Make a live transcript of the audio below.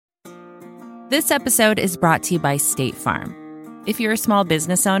This episode is brought to you by State Farm. If you're a small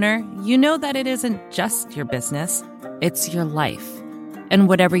business owner, you know that it isn't just your business, it's your life. And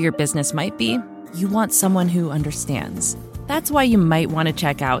whatever your business might be, you want someone who understands. That's why you might want to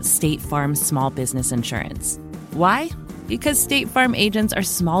check out State Farm Small Business Insurance. Why? Because State Farm agents are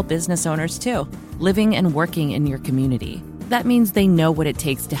small business owners too, living and working in your community. That means they know what it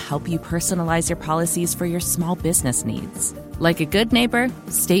takes to help you personalize your policies for your small business needs. Like a good neighbor,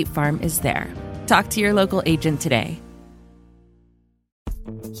 State Farm is there. Talk to your local agent today.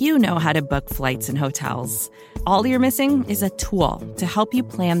 You know how to book flights and hotels. All you're missing is a tool to help you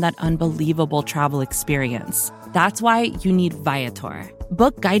plan that unbelievable travel experience. That's why you need Viator.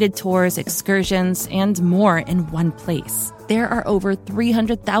 Book guided tours, excursions, and more in one place. There are over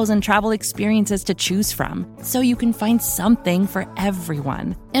 300,000 travel experiences to choose from, so you can find something for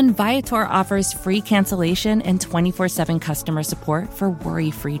everyone. And Viator offers free cancellation and 24/7 customer support for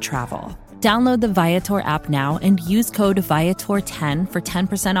worry-free travel. Download the Viator app now and use code Viator10 for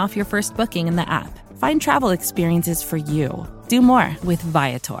 10% off your first booking in the app. Find travel experiences for you. Do more with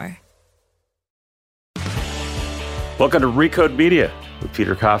Viator. Welcome to Recode Media with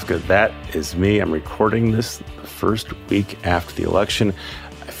Peter Kafka. That is me. I'm recording this the first week after the election.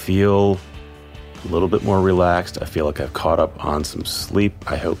 I feel a little bit more relaxed. I feel like I've caught up on some sleep.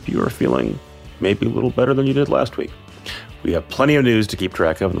 I hope you are feeling maybe a little better than you did last week. We have plenty of news to keep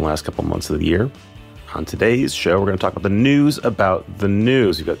track of in the last couple months of the year. On today's show, we're going to talk about the news about the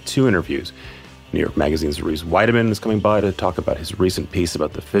news. We've got two interviews. New York Magazine's Reeves Weideman is coming by to talk about his recent piece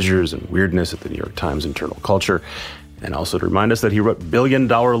about the fissures and weirdness of the New York Times internal culture, and also to remind us that he wrote $1 Billion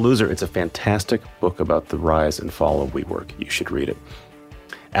Loser. It's a fantastic book about the rise and fall of WeWork. You should read it.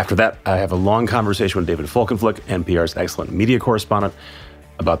 After that, I have a long conversation with David Folkenflik, NPR's excellent media correspondent,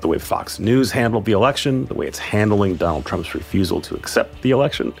 about the way Fox News handled the election, the way it's handling Donald Trump's refusal to accept the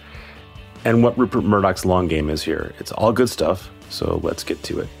election, and what Rupert Murdoch's long game is here. It's all good stuff, so let's get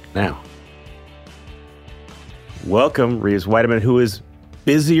to it now. Welcome, Reeves Weideman, who is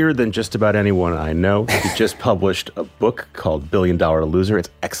busier than just about anyone I know. He just published a book called $1 Billion Loser.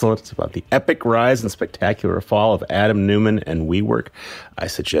 It's excellent. It's about the epic rise and spectacular fall of Adam Neumann and WeWork. I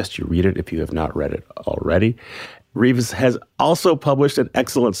suggest you read it if you have not read it already. Reeves has also published an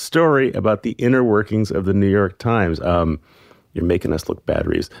excellent story about the inner workings of the New York Times. You're making us look bad,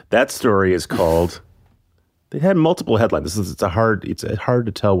 Reeves. That story is called... They had multiple headlines. It's hard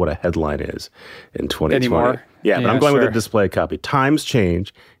to tell what a headline is in 2020. Anymore. Yeah, but I'm going with a display copy. Times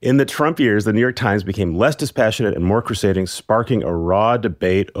change. In the Trump years, the New York Times became less dispassionate and more crusading, sparking a raw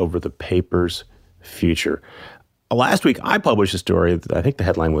debate over the paper's future. Last week, I published a story that I think the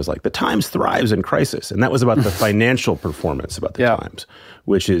headline was like, "The Times Thrives in Crisis." And that was about the financial performance about the Times,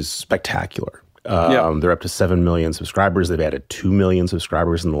 which is spectacular. They're up to 7 million subscribers. They've added 2 million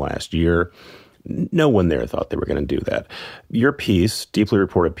subscribers in the last year. No one there thought they were going to do that. Your piece, deeply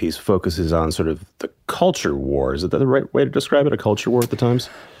reported piece, focuses on sort of the culture war. Is that the right way to describe it, a culture war at the Times?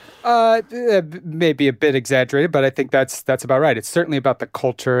 Maybe a bit exaggerated, but I think that's about right. It's certainly about the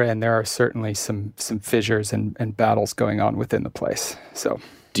culture, and there are certainly some fissures and battles going on within the place. So,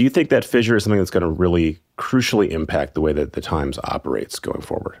 do you think that fissure is something that's going to really crucially impact the way that the Times operates going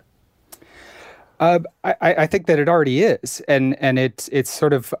forward? I think that it already is, and it's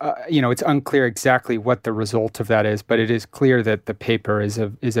sort of it's unclear exactly what the result of that is, but it is clear that the paper is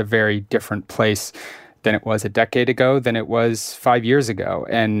a very different place than it was a decade ago, than it was 5 years ago,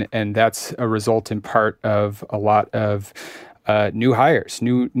 and that's a result in part of a lot of new hires,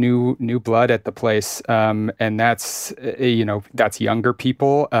 new blood at the place, and that's younger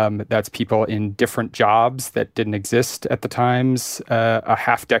people, that's people in different jobs that didn't exist at the Times a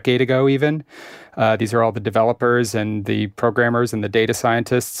half decade ago even. These are all the developers and the programmers and the data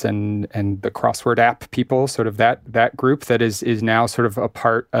scientists and the crossword app people, sort of that group that is now sort of a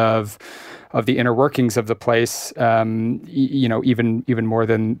part of the inner workings of the place, even more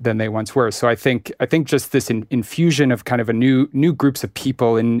than they once were. So I think just this infusion of kind of a new groups of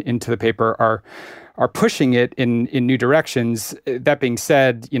people into the paper are pushing it in new directions. That being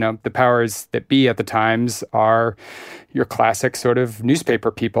said, the powers that be at the Times are your classic sort of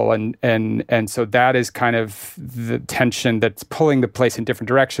newspaper people, and so that is kind of the tension that's pulling the place in different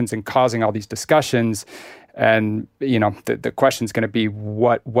directions and causing all these discussions. And the question is going to be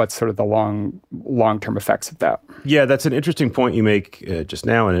what's sort of the long-term effects of that. Yeah, that's an interesting point you make just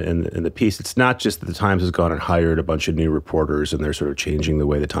now in the piece. It's not just that the Times has gone and hired a bunch of new reporters and they're sort of changing the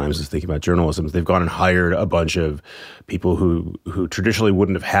way the Times is thinking about journalism. They've gone and hired a bunch of people who traditionally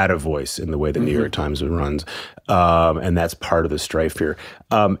wouldn't have had a voice in the way the New York Times runs. And that's part of the strife here.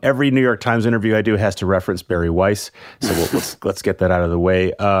 Every New York Times interview I do has to reference Bari Weiss. So let's get that out of the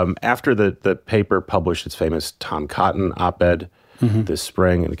way. After the paper published its famous Tom Cotton op-ed this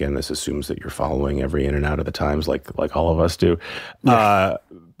spring, and again, this assumes that you're following every in and out of the Times like all of us do.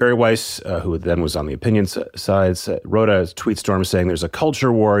 Bari Weiss, who then was on the opinion side, wrote a tweet storm saying there's a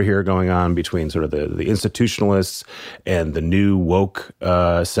culture war here going on between sort of the institutionalists and the new woke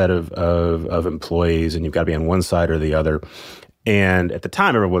set of employees, and you've got to be on one side or the other. And at the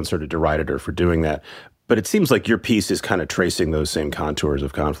time, everyone sort of derided her for doing that. But it seems like your piece is kind of tracing those same contours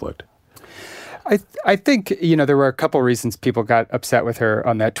of conflict. I think, there were a couple reasons people got upset with her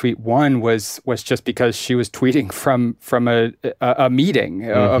on that tweet. One was just because she was tweeting from a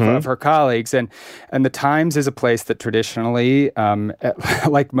meeting of her colleagues. And the Times is a place that traditionally,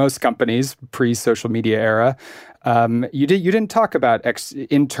 like most companies pre-social media era, you didn't talk about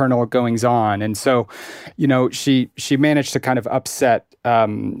internal goings on, and so she managed to kind of upset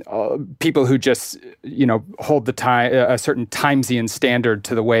people who just hold a certain Timesian standard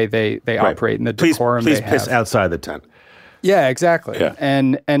to the way they operate and the decorum they have. Please piss outside the tent. Yeah, exactly. Yeah.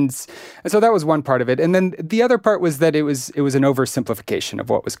 And so that was one part of it, and then the other part was that it was an oversimplification of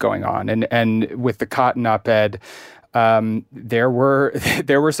what was going on, and with the Cotton op-ed. There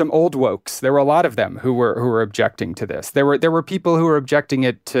were some old wokes. There were a lot of them who were objecting to this. There were people who were objecting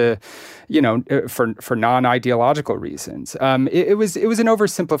it to, for non-ideological reasons. It was an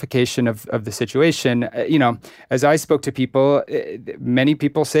oversimplification of the situation. As I spoke to people, many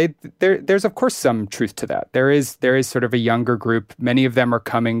people say there's of course some truth to that. There is sort of a younger group. Many of them are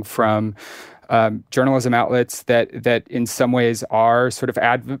coming from journalism outlets that in some ways are sort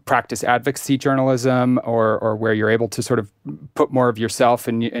of practice advocacy journalism, or where you're able to sort of put more of yourself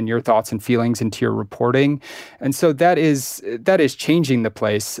and your thoughts and feelings into your reporting, and so that is changing the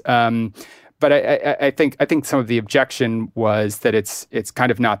place. But I think some of the objection was that it's kind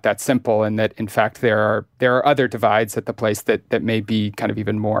of not that simple, and that in fact there are other divides at the place that may be kind of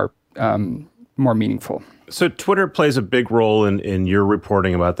even more meaningful. So Twitter plays a big role in your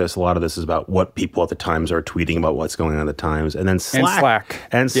reporting about this. A lot of this is about what people at the Times are tweeting about what's going on at the Times. And then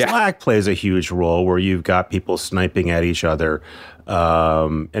Slack plays a huge role where you've got people sniping at each other.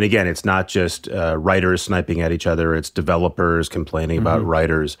 And again, it's not just writers sniping at each other. It's developers complaining about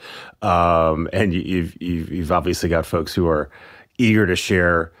writers. And you've obviously got folks who are eager to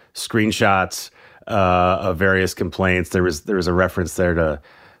share screenshots of various complaints. There was a reference there to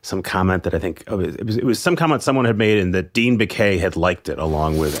some comment that I think it was some comment someone had made, and that Dean Baquet had liked it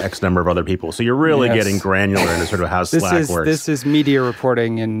along with X number of other people. So you're really getting granular into sort of how Slack works. This is media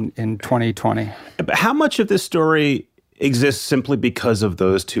reporting in 2020. But how much of this story exists simply because of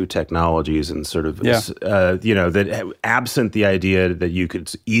those two technologies, and sort of that absent the idea that you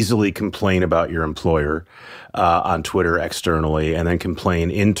could easily complain about your employer on Twitter externally and then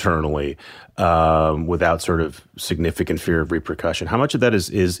complain internally without sort of significant fear of repercussion? How much of that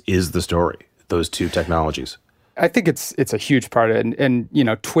is the story, those two technologies? I think it's a huge part of it. And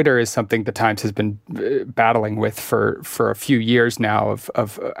Twitter is something the Times has been battling with for a few years now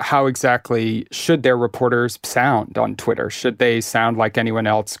of how exactly should their reporters sound on Twitter? Should they sound like anyone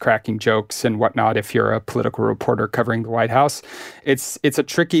else, cracking jokes and whatnot if you're a political reporter covering the White House? It's a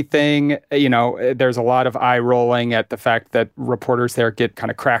tricky thing. There's a lot of eye rolling at the fact that reporters there get kind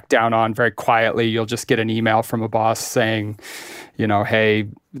of cracked down on very quietly. You'll just get an email from a boss saying, hey,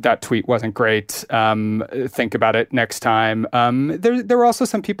 that tweet wasn't great. Think about it next time. There are also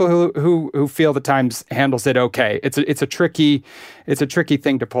some people who feel the Times handles it okay. It's a tricky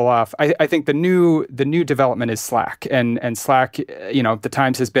thing to pull off. I think the new development is Slack, and Slack. The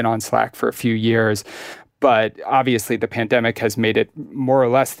Times has been on Slack for a few years. But obviously, the pandemic has made it more or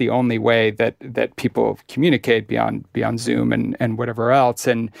less the only way that people communicate beyond Zoom and whatever else.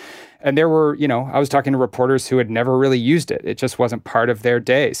 And there were, I was talking to reporters who had never really used it. It just wasn't part of their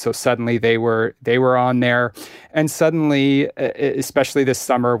day. So suddenly they were on there, and suddenly, especially this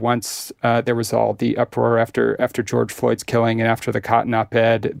summer, once there was all the uproar after George Floyd's killing and after the Cotton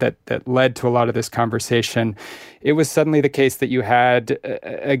op-ed that led to a lot of this conversation, it was suddenly the case that you had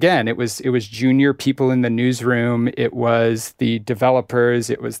again, it was junior people in the newsroom, it was the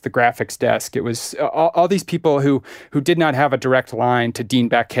developers, it was the graphics desk, it was all these people who did not have a direct line to Dean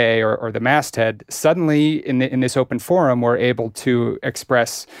Baquet or the masthead. Suddenly in this open forum were able to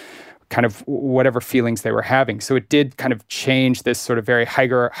express kind of whatever feelings they were having. So it did kind of change this sort of very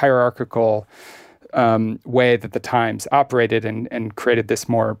hierarchical way that the Times operated and created this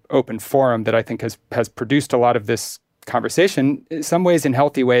more open forum that I think has produced a lot of this conversation, in some ways in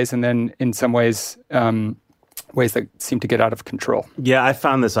healthy ways, and then in some ways ways that seem to get out of control. Yeah, I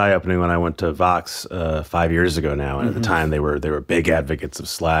found this eye-opening when I went to Vox 5 years ago now, and at the time they were big advocates of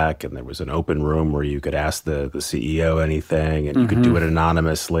Slack, and there was an open room where you could ask the CEO anything, and you could do it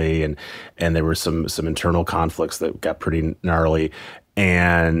anonymously, and there were some internal conflicts that got pretty gnarly,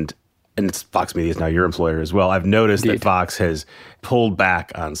 and it's Vox Media is now your employer as well. I've noticed that Vox has pulled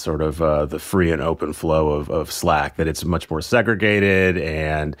back on sort of the free and open flow of Slack, that it's much more segregated,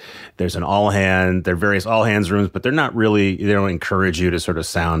 and there's there are various all hands rooms, but they don't encourage you to sort of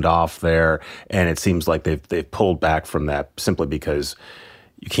sound off there. And it seems like they've pulled back from that simply because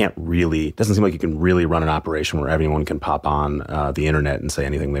it doesn't seem like you can really run an operation where everyone can pop on the internet and say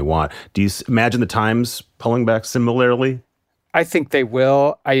anything they want. Do you imagine the Times pulling back similarly? I think they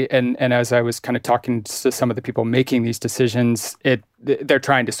will. And as I was kind of talking to some of the people making these decisions, they're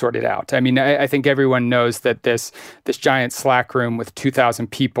trying to sort it out. I mean, I think everyone knows that this giant Slack room with 2,000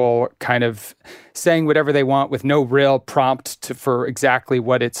 people kind of saying whatever they want with no real prompt for exactly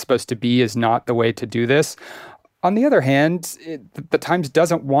what it's supposed to be is not the way to do this. On the other hand, the Times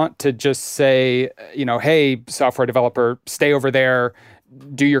doesn't want to just say, hey, software developer, stay over there,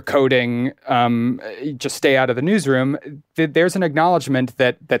 do your coding, just stay out of the newsroom. There's an acknowledgement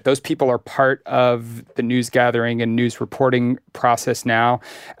that those people are part of the news gathering and news reporting process now.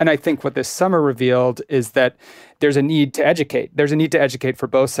 And I think what this summer revealed is that there's a need to educate. There's a need to educate for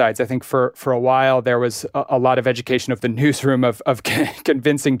both sides. I think for a while there was a lot of education of the newsroom of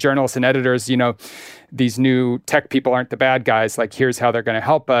convincing journalists and editors, these new tech people aren't the bad guys. Like, here's how they're going to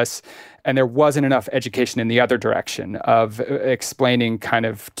help us. And there wasn't enough education in the other direction of explaining kind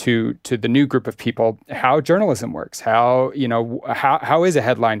of to the new group of people how journalism works, how is a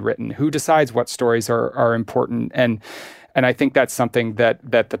headline written, who decides what stories are important. And I think that's something that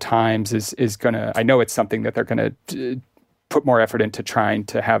the Times is going to, I know it's something that they're going to put more effort into trying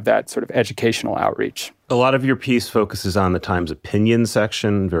to have that sort of educational outreach. A lot of your piece focuses on the Times opinion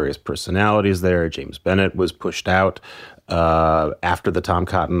section, various personalities there. James Bennett was pushed out after the Tom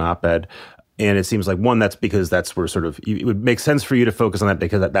Cotton op-ed. And it seems like, one, that's because that's where sort of, it would make sense for you to focus on that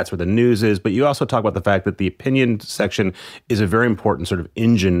because that's where the news is. But you also talk about the fact that the opinion section is a very important sort of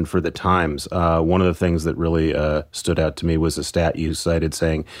engine for the Times. One of the things that really stood out to me was a stat you cited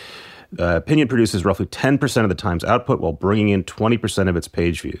saying, opinion produces roughly 10% of the Times output while bringing in 20% of its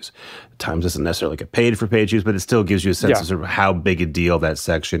page views. The Times doesn't necessarily get paid for page views, but it still gives you a sense of sort of how big a deal that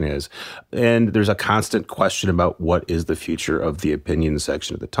section is. And there's a constant question about what is the future of the opinion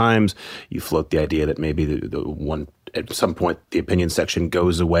section of the Times. You float the idea that maybe the one at some point the opinion section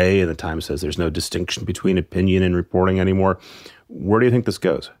goes away and the Times says there's no distinction between opinion and reporting anymore. Where do you think this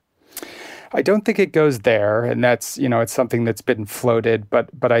goes? I don't think it goes there, and that's, it's something that's been floated,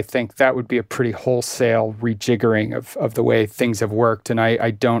 but I think that would be a pretty wholesale rejiggering of the way things have worked, and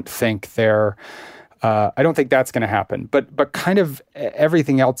I don't think I don't think that's going to happen. But kind of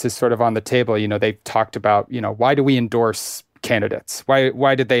everything else is sort of on the table. They've talked about, why do we endorse candidates?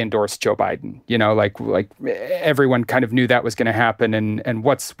 Why did they endorse Joe Biden? Like everyone kind of knew that was going to happen, and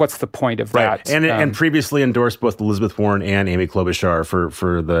what's the point of that? And previously endorsed both Elizabeth Warren and Amy Klobuchar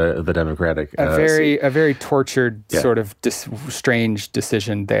for the Democratic. A very tortured sort of strange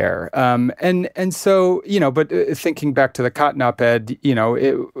decision there. And so but thinking back to the Cotton op-ed,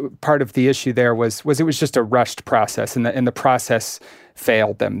 part of the issue there was it was just a rushed process, and the process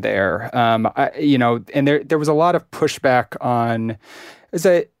failed them there. And there was a lot of pushback on,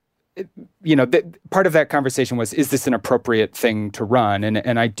 part of that conversation was, is this an appropriate thing to run?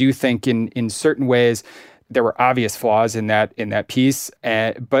 And I do think in certain ways there were obvious flaws in that piece,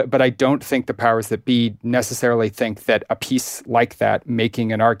 but I don't think the powers that be necessarily think that a piece like that,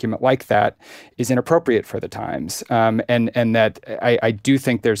 making an argument like that, is inappropriate for the Times. And that I do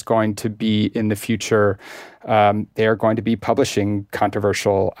think there's going to be in the future, they are going to be publishing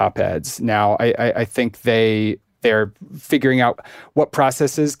controversial op-eds. Now, I think they're figuring out what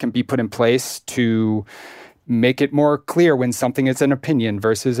processes can be put in place to make it more clear when something is an opinion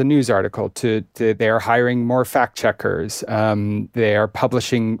versus a news article. They are hiring more fact checkers. They are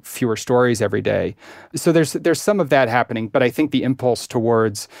publishing fewer stories every day. So there's some of that happening, but I think the impulse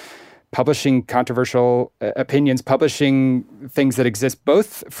towards publishing controversial opinions, publishing things that exist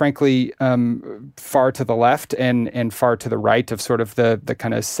both, frankly, far to the left and far to the right of sort of the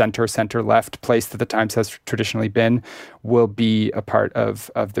kind of center-left place that the Times has traditionally been, will be a part of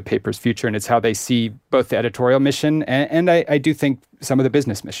the paper's future. And it's how they see both the editorial mission and I do think some of the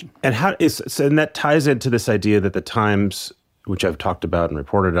business mission. And and that ties into this idea that the Times, which I've talked about and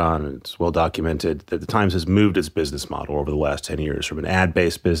reported on, and it's well documented, that the Times has moved its business model over the last 10 years from an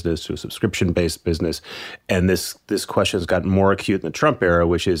ad-based business to a subscription-based business. And this question has gotten more acute in the Trump era,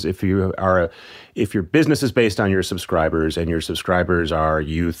 which is if your business is based on your subscribers and your subscribers are,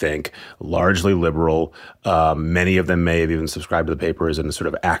 you think, largely liberal, many of them may have even subscribed to the paper as a sort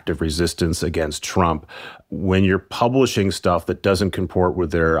of active resistance against Trump. When you're publishing stuff that doesn't comport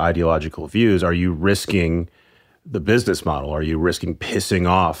with their ideological views, are you risking the business model? Are you risking pissing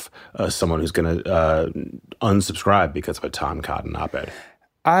off someone who's going to unsubscribe because of a Tom Cotton op-ed?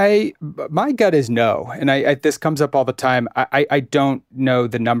 My gut is no, and this comes up all the time. I don't know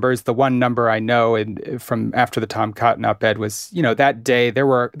the numbers. The one number I know from after the Tom Cotton op-ed was, that day there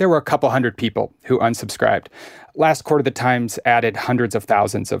were a couple hundred people who unsubscribed. Last quarter, the Times added hundreds of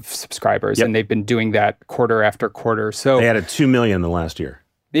thousands of subscribers, and they've been doing that quarter after quarter. So they added 2 million in the last year.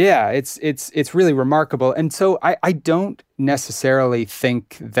 Yeah, it's really remarkable. And so I don't necessarily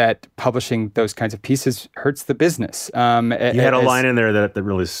think that publishing those kinds of pieces hurts the business. You had a line in there that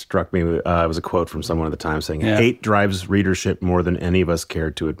really struck me. It was a quote from someone at the Times saying, hate drives readership more than any of us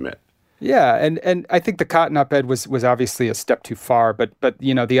care to admit. Yeah, and I think the Cotton op-ed was obviously a step too far, but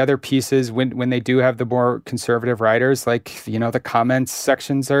the other pieces, when they do have the more conservative writers, like, the comments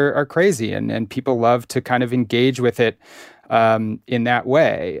sections are crazy, and people love to kind of engage with it in that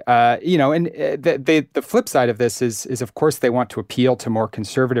way. And the flip side of this is of course they want to appeal to more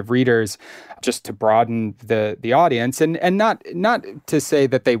conservative readers just to broaden the audience, and not to say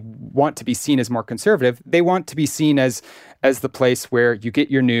that they want to be seen as more conservative. They want to be seen as the place where you get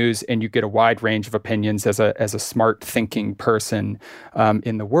your news and you get a wide range of opinions as a smart thinking person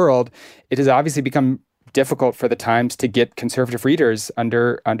in the world. It has obviously become difficult for the Times to get conservative readers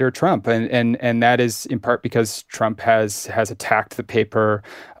under Trump, and that is in part because Trump has attacked the paper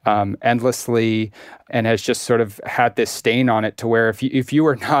endlessly and has just sort of had this stain on it to where if you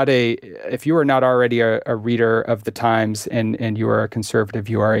were not already a reader of the Times and you are a conservative,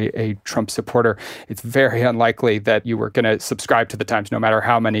 you are a Trump supporter, it's very unlikely that you were going to subscribe to the Times no matter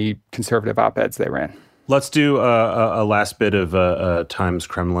how many conservative op-eds they ran. Let's do a last bit of Times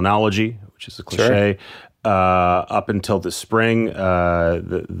Kremlinology, which is a cliche. Sure. Up until the spring,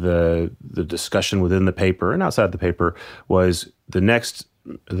 the discussion within the paper and outside the paper was the next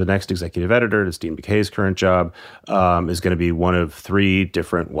executive editor, that's Dean Baquet's current job, is going to be one of 3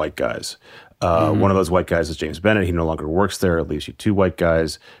 different white guys. One of those white guys is James Bennet. He no longer works there. It leaves you 2 white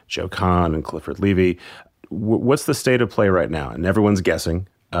guys, Joe Kahn and Clifford Levy. What's the state of play right now? And everyone's guessing.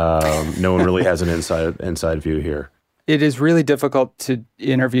 No one really has an inside view here. It is really difficult to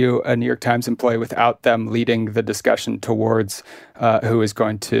interview a New York Times employee without them leading the discussion towards who is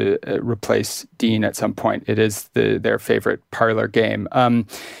going to replace Dean at some point. It is their favorite parlor game.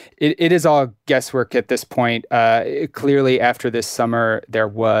 It is all guesswork at this point. Clearly, after this summer, there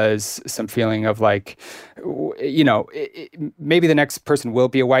was some feeling of like, maybe the next person will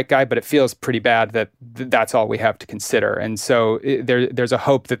be a white guy, but it feels pretty bad that that's all we have to consider. And so there's a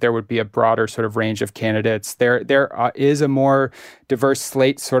hope that there would be a broader sort of range of candidates. There is a more diverse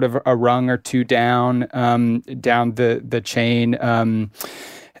slate, sort of a rung or 2 down the chain.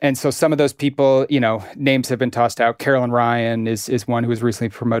 And so some of those people, names have been tossed out. Carolyn Ryan is one who was recently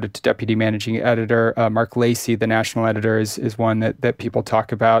promoted to deputy managing editor. Mark Lacey, the national editor, is one that people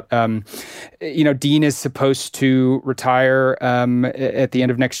talk about. Dean is supposed to retire at the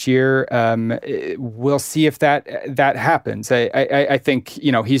end of next year. We'll see if that happens. I think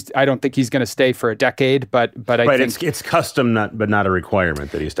I don't think he's going to stay for a decade, but I think it's custom, but not a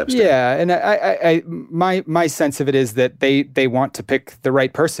requirement that he steps down. Yeah, and my sense of it is that they want to pick the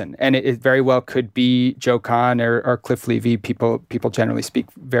right person. And it very well could be Joe Kahn or Cliff Levy. People generally speak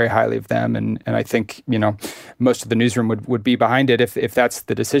very highly of them, and I think most of the newsroom would be behind it if that's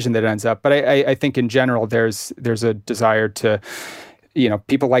the decision that ends up. But I think in general there's a desire to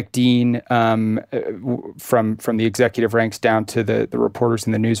people like Dean from the executive ranks down to the reporters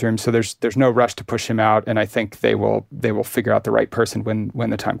in the newsroom. So there's no rush to push him out, and I think they will figure out the right person when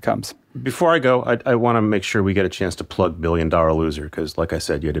the time comes. Before I go, I want to make sure we get a chance to plug $1 Billion Loser because, like I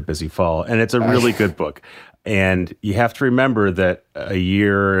said, you had a busy fall, and it's a really good book. And you have to remember that a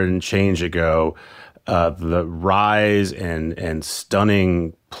year and change ago, the rise and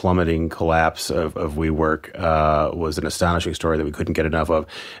stunning plummeting collapse of WeWork was an astonishing story that we couldn't get enough of.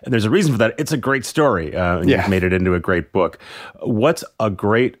 And there's a reason for that. It's a great story, and you've made it into a great book. What's a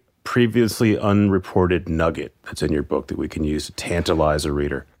great previously unreported nugget that's in your book that we can use to tantalize a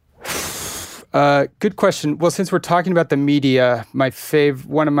reader? Good question. Well, since we're talking about the media,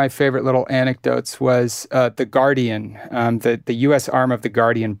 one of my favorite little anecdotes was The Guardian. The U.S. arm of The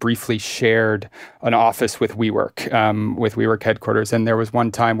Guardian briefly shared an office with WeWork headquarters. And there was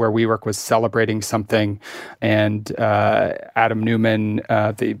one time where WeWork was celebrating something, and Adam Neumann,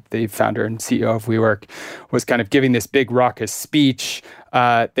 the founder and CEO of WeWork, was kind of giving this big raucous speech.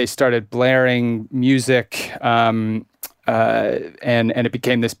 They started blaring music, and it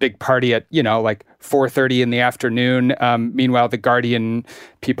became this big party at, like 4:30 in the afternoon. Meanwhile, The Guardian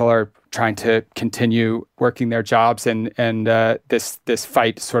people are trying to continue working their jobs, and this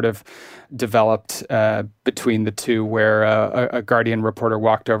fight sort of developed between the two, where a Guardian reporter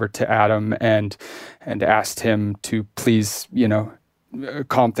walked over to Adam and asked him to please,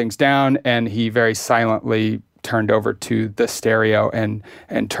 calm things down, and he very silently turned over to the stereo and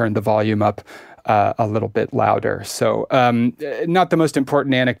turned the volume up a little bit louder. So not the most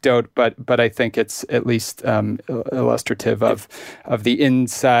important anecdote, but I think it's at least illustrative of the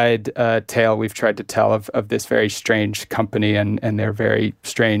inside tale we've tried to tell of this very strange company and their very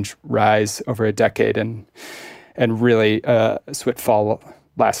strange rise over a decade and really swift fall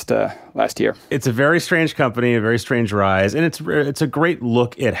last year. It's a very strange company, a very strange rise, and it's a great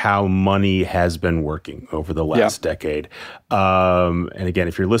look at how money has been working over the last decade. And again,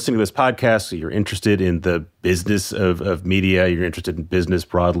 if you're listening to this podcast, so you're interested in the business of media, you're interested in business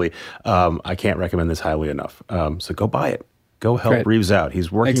broadly, I can't recommend this highly enough. So go buy it. Go help Reeves out.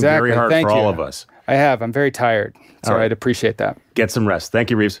 He's working very hard for all of us. I have. I'm very tired, so I'd appreciate that. Get some rest. Thank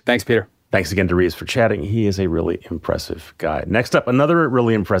you, Reeves. Thanks, Peter. Thanks again to Reeves for chatting. He is a really impressive guy. Next up, another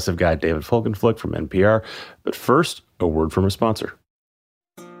really impressive guy, David Folkenflik from NPR. But first, a word from a sponsor.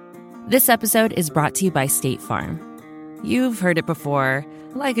 This episode is brought to you by State Farm. You've heard it before.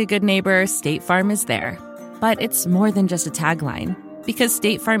 Like a good neighbor, State Farm is there. But it's more than just a tagline. Because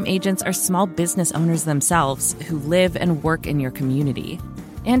State Farm agents are small business owners themselves who live and work in your community.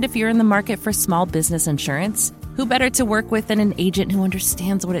 And if you're in the market for small business insurance, who better to work with than an agent who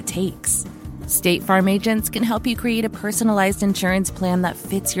understands what it takes? State Farm agents can help you create a personalized insurance plan that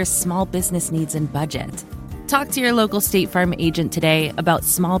fits your small business needs and budget. Talk to your local State Farm agent today about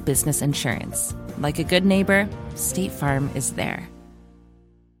small business insurance. Like a good neighbor, State Farm is there.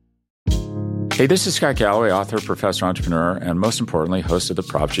 Hey, this is Scott Galloway, author, professor, entrepreneur, and most importantly, host of the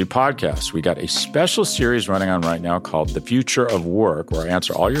Prop G podcast. We got a special series running on right now called The Future of Work, where I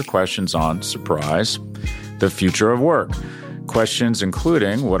answer all your questions on, surprise, the future of work. Questions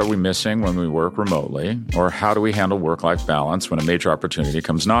including, what are we missing when we work remotely? Or how do we handle work-life balance when a major opportunity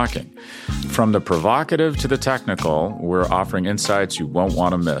comes knocking? From the provocative to the technical, we're offering insights you won't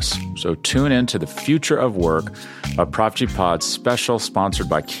want to miss. So tune in to The Future of Work, a Prop G Pod special sponsored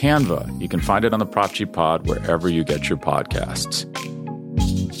by Canva. You can find it on the Prop G Pod wherever you get your podcasts.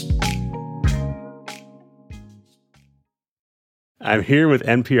 I'm here with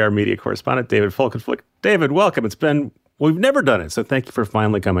NPR media correspondent David Folkenflik. David, welcome. We've never done it, so thank you for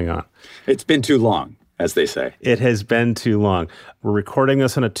finally coming on. It's been too long, as they say. It has been too long. We're recording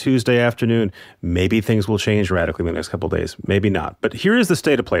this on a Tuesday afternoon. Maybe things will change radically in the next couple of days. Maybe not. But here is the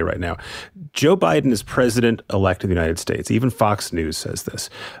state of play right now. Joe Biden is president-elect of the United States. Even Fox News says this.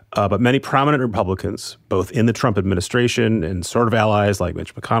 But many prominent Republicans, both in the Trump administration and sort of allies like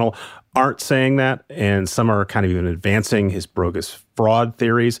Mitch McConnell, aren't saying that. And some are kind of even advancing his bogus fraud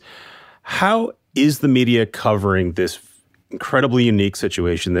theories. How is the media covering this incredibly unique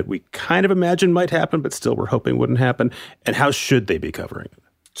situation that we kind of imagine might happen, but still we're hoping wouldn't happen? And how should they be covering it?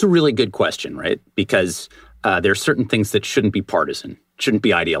 It's a really good question, right? Because there are certain things that shouldn't be partisan, shouldn't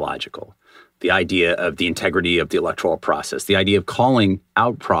be ideological. The idea of the integrity of the electoral process, the idea of calling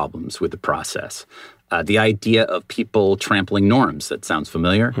out problems with the process, the idea of people trampling norms. That sounds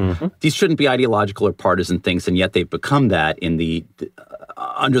familiar. Mm-hmm. These shouldn't be ideological or partisan things, and yet they've become that in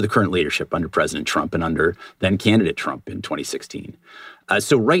under the current leadership, under President Trump and under then-candidate Trump in 2016.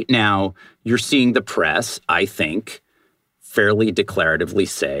 So right now, you're seeing the press, I think, fairly declaratively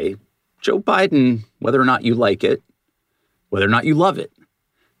say, Joe Biden, whether or not you like it, whether or not you love it,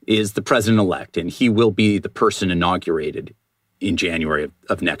 is the president-elect, and he will be the person inaugurated in January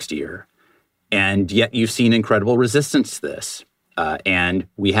of next year. And yet you've seen incredible resistance to this. And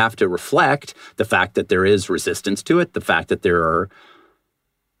we have to reflect the fact that there is resistance to it, the fact that there are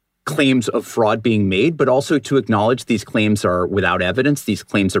claims of fraud being made, but also to acknowledge these claims are without evidence, these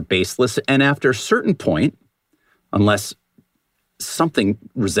claims are baseless. And after a certain point, unless something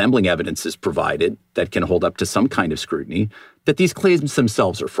resembling evidence is provided that can hold up to some kind of scrutiny, that these claims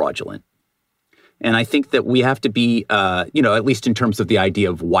themselves are fraudulent. And I think that we have to be, at least in terms of the idea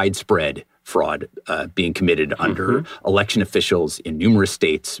of widespread fraud being committed under election officials in numerous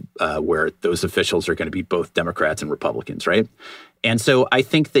states where those officials are going to be both Democrats and Republicans, right? And so I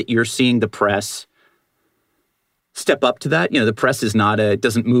think that you're seeing the press step up to that. The press is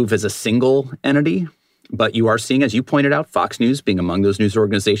doesn't move as a single entity, but you are seeing, as you pointed out, Fox News being among those news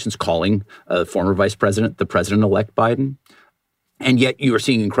organizations calling former vice president, the president-elect Biden. And yet you are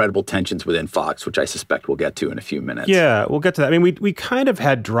seeing incredible tensions within Fox, which I suspect we'll get to in a few minutes. Yeah, we'll get to that. I mean, we kind of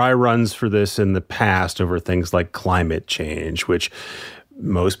had dry runs for this in the past over things like climate change, which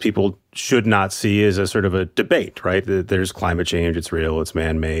most people should not see as a sort of a debate, right? There's climate change, it's real, it's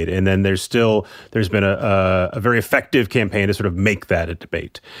man-made. And then there's been a very effective campaign to sort of make that a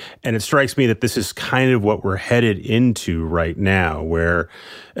debate. And it strikes me that this is kind of what we're headed into right now, where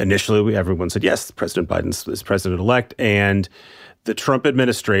initially everyone said, yes, President Biden's is president-elect, and the Trump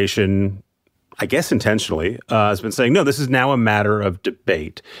administration, I guess intentionally, has been saying, no, this is now a matter of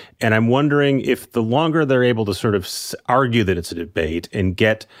debate. And I'm wondering if the longer they're able to sort of argue that it's a debate and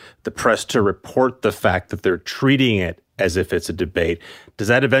get the press to report the fact that they're treating it as if it's a debate, does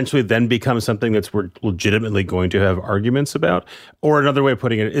that eventually then become something that's we're legitimately going to have arguments about? Or another way of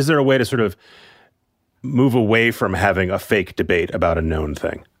putting it, is there a way to sort of move away from having a fake debate about a known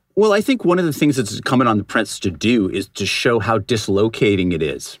thing? Well, I think one of the things that's incumbent on the press to do is to show how dislocating it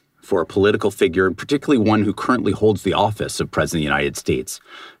is for a political figure, and particularly one who currently holds the office of President of the United States,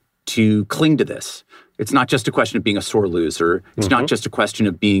 to cling to this. It's not just a question of being a sore loser. It's not just a question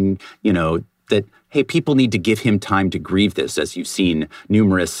of being, that, hey, people need to give him time to grieve this, as you've seen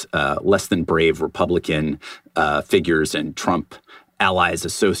numerous less than brave Republican figures and Trump allies,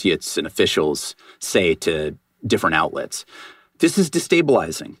 associates, and officials say to different outlets. This is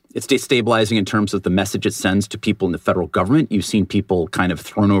destabilizing. It's destabilizing in terms of the message it sends to people in the federal government. You've seen people kind of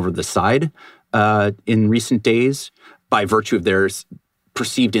thrown over the side in recent days by virtue of their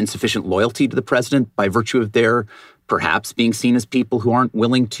perceived insufficient loyalty to the president, by virtue of their perhaps being seen as people who aren't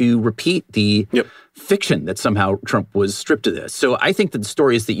willing to repeat the fiction that somehow Trump was stripped of this. So I think that the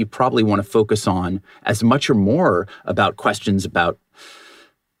stories that you probably want to focus on as much or more about questions about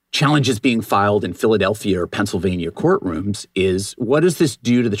challenges being filed in Philadelphia or Pennsylvania courtrooms is, what does this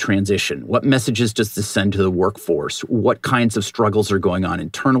do to the transition? What messages does this send to the workforce? What kinds of struggles are going on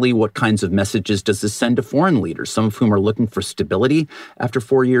internally? What kinds of messages does this send to foreign leaders, some of whom are looking for stability after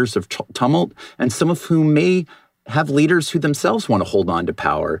 4 years of tumult, and some of whom may have leaders who themselves want to hold on to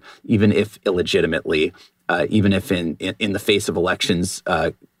power, even if illegitimately, even if in the face of elections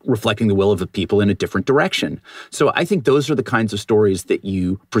reflecting the will of the people in a different direction. So I think those are the kinds of stories that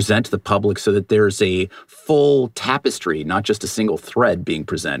you present to the public so that there's a full tapestry, not just a single thread being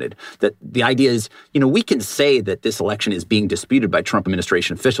presented. That the idea is, we can say that this election is being disputed by Trump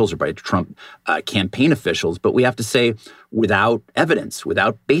administration officials or by Trump campaign officials, but we have to say without evidence,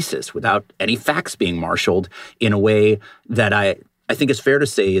 without basis, without any facts being marshaled in a way that I think is fair to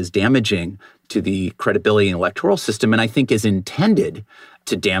say is damaging to the credibility in the electoral system, and I think is intended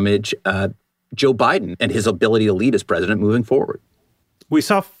to damage Joe Biden and his ability to lead as president moving forward. We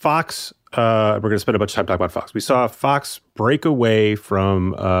saw Fox, we're going to spend a bunch of time talking about Fox. We saw Fox break away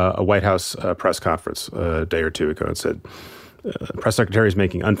from a White House press conference a day or two ago and said, press secretary is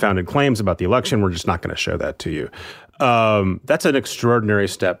making unfounded claims about the election. We're just not going to show that to you. That's an extraordinary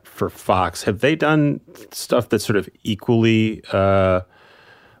step for Fox. Have they done stuff that's sort of equally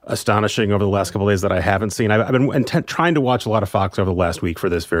astonishing over the last couple of days that I haven't seen? I've been trying to watch a lot of Fox over the last week for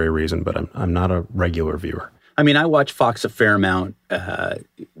this very reason, but I'm not a regular viewer. I mean, I watch Fox a fair amount.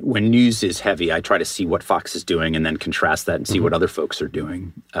 When news is heavy, I try to see what Fox is doing and then contrast that and see what other folks are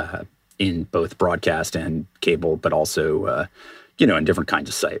doing in both broadcast and cable, but also, in different kinds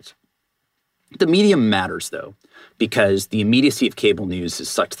of sites. The medium matters, though, because the immediacy of cable news is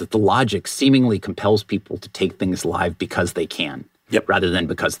such that the logic seemingly compels people to take things live because they can, rather than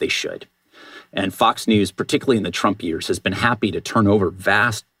because they should. And Fox News, particularly in the Trump years, has been happy to turn over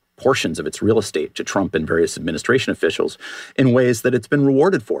vast portions of its real estate to Trump and various administration officials in ways that it's been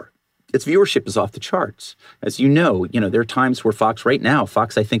rewarded for. Its viewership is off the charts. As you know, there are times where Fox,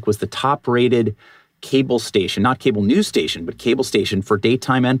 I think, was the top-rated cable station, not cable news station, but cable station for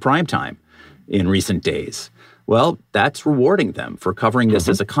daytime and primetime in recent days. Well, that's rewarding them for covering this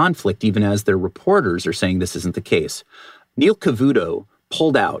as a conflict, even as their reporters are saying this isn't the case. Neil Cavuto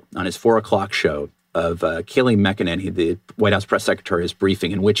pulled out on his 4 o'clock show of Kayleigh McEnany, the White House press secretary's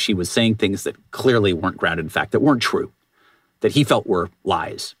briefing, in which she was saying things that clearly weren't grounded in fact, that weren't true. that he felt were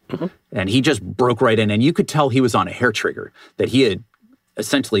lies. And he just broke right in. And you could tell he was on a hair trigger, that he had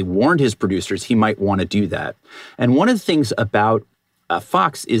essentially warned his producers he might want to do that. And one of the things about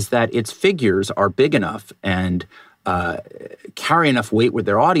Fox is that its figures are big enough and carry enough weight with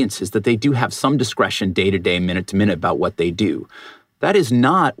their audiences that they do have some discretion day to day, minute to minute about what they do. That is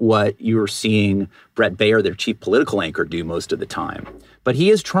not what you're seeing Bret Baier, their chief political anchor, do most of the time. But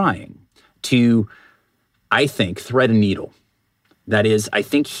he is trying to, I think, thread a needle. That is, I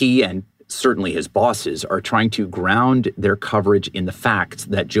think he and certainly his bosses are trying to ground their coverage in the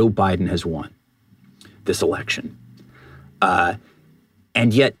fact that Joe Biden has won this election.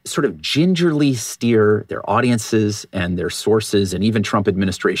 And yet sort of gingerly steer their audiences and their sources and even Trump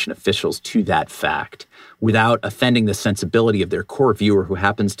administration officials to that fact without offending the sensibility of their core viewer who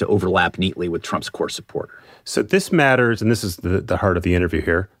happens to overlap neatly with Trump's core supporter. So this matters, and this is the heart of the interview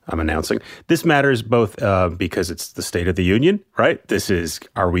here I'm announcing. This matters both because it's the State of the Union, right? This is,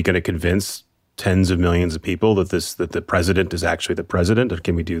 are we going to convince tens of millions of people that the president is actually the president, or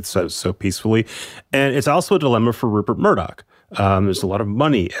can we do it so peacefully? And it's also a dilemma for Rupert Murdoch. There's a lot of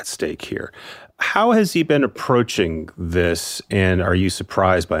money at stake here. How has he been approaching this, and are you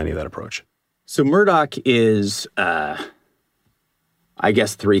surprised by any of that approach? So Murdoch is, I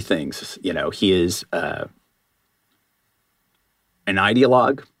guess, three things. You know, he is an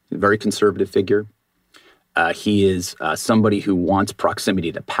ideologue, a very conservative figure. He is somebody who wants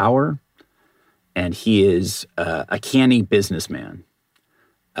proximity to power, and he is a canny businessman.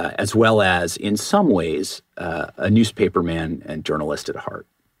 As well as, in some ways, a newspaperman and journalist at heart.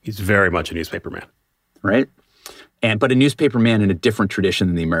 He's very much a newspaperman, right? But a newspaperman in a different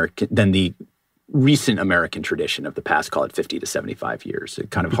tradition than the recent American tradition of the past, call it 50 to 75 years.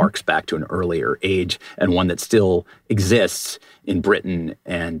 It kind of harks back to an earlier age and one that still exists in Britain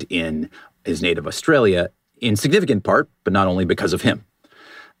and in his native Australia, in significant part, but not only because of him.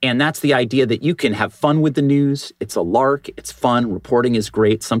 And that's the idea that you can have fun with the news. It's a lark. It's fun. Reporting is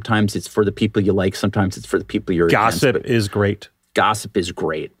great. Sometimes it's for the people you like. Sometimes it's for the people you're against. Gossip is great. Gossip is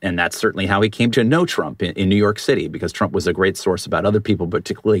great. And that's certainly how he came to know Trump in New York City, because Trump was a great source about other people, but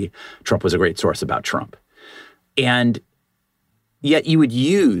particularly Trump was a great source about Trump. And yet you would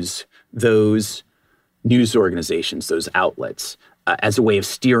use those news organizations, those outlets, as a way of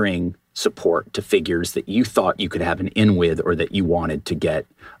steering support to figures that you thought you could have an in with or that you wanted to get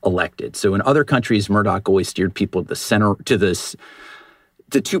elected. So in other countries, Murdoch always steered people to the center, to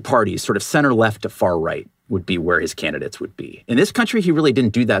the two parties, sort of center left to far right would be where his candidates would be. In this country, he really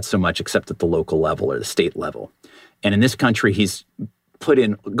didn't do that so much except at the local level or the state level. And in this country, he's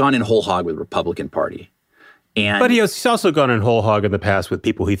gone in whole hog with the Republican Party. But he's also gone in whole hog in the past with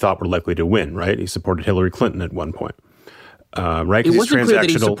people he thought were likely to win, right? He supported Hillary Clinton at one point. Right? It wasn't clear that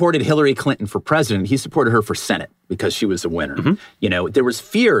he supported Hillary Clinton for president. He supported her for Senate because she was a winner. Mm-hmm. You know, there was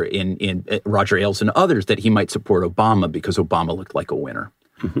fear in Roger Ailes and others that he might support Obama because Obama looked like a winner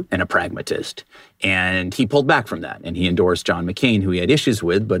and a pragmatist. And he pulled back from that. And he endorsed John McCain, who he had issues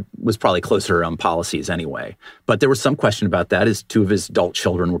with, but was probably closer on policies anyway. But there was some question about that as two of his adult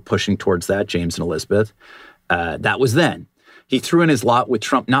children were pushing towards that, James and Elizabeth. That was then. He threw in his lot with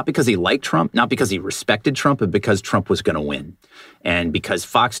Trump, not because he liked Trump, not because he respected Trump, but because Trump was going to win. And because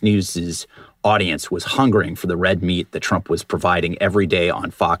Fox News' audience was hungering for the red meat that Trump was providing every day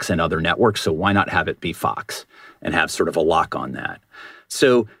on Fox and other networks. So why not have it be Fox and have sort of a lock on that?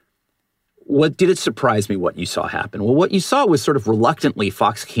 So what did it surprise me what you saw happen? Well, what you saw was sort of reluctantly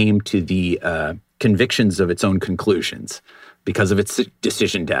Fox came to the convictions of its own conclusions because of its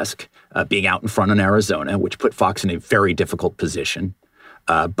decision desk being out in front in Arizona, which put Fox in a very difficult position.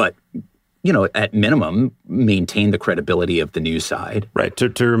 But, you know, at minimum, maintain the credibility of the news side. Right.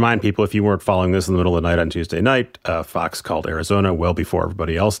 To remind people, if you weren't following this in the middle of the night on Tuesday night, Fox called Arizona well before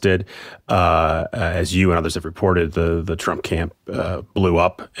everybody else did. As you and others have reported, the Trump camp blew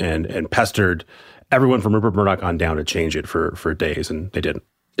up and pestered everyone from Rupert Murdoch on down to change it for days, and they didn't.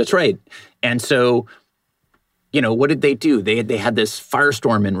 That's right. And so, you know, what did they do? They had this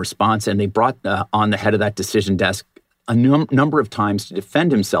firestorm in response, and they brought on the head of that decision desk a number of times to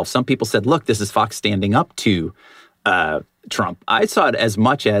defend himself. Some people said, look, this is Fox standing up to Trump. I saw it as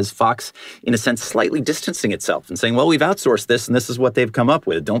much as Fox, in a sense, slightly distancing itself and saying, well, we've outsourced this, and this is what they've come up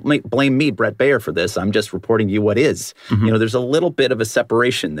with. Don't blame me, Bret Baier, for this. I'm just reporting to you what is. Mm-hmm. You know, there's a little bit of a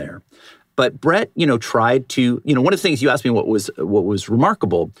separation there. But Bret, you know, tried to, you know, one of the things you asked me what was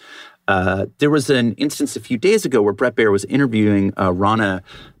remarkable. There was an instance a few days ago where Bret Baier was interviewing Ronna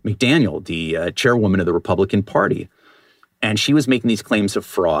McDaniel, the chairwoman of the Republican Party. And she was making these claims of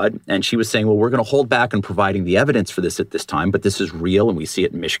fraud. And she was saying, well, we're going to hold back on providing the evidence for this at this time, but this is real. And we see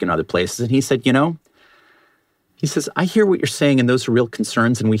it in Michigan and other places. And he said, you know, He says, I hear what you're saying, and those are real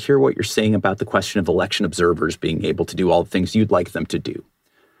concerns, and we hear what you're saying about the question of election observers being able to do all the things you'd like them to do.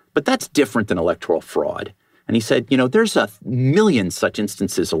 But that's different than electoral fraud. And he said, there's a million such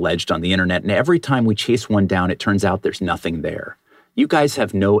instances alleged on the internet, and every time we chase one down, it turns out there's nothing there. You guys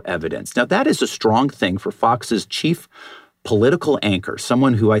have no evidence. Now, that is a strong thing for Fox's chief political anchor,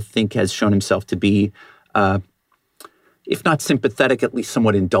 someone who I think has shown himself to be if not sympathetic, at least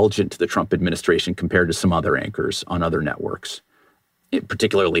somewhat indulgent to the Trump administration compared to some other anchors on other networks,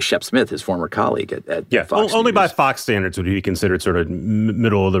 particularly Shep Smith, his former colleague at Fox only News. By Fox standards would he be considered sort of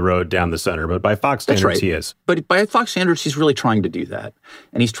middle of the road down the center, but by Fox standards, That's right. He is. But by Fox standards, he's really trying to do that.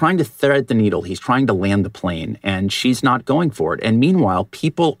 And he's trying to thread the needle. He's trying to land the plane, and she's not going for it. And meanwhile,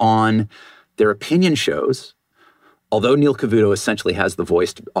 people on their opinion shows, although Neil Cavuto essentially has the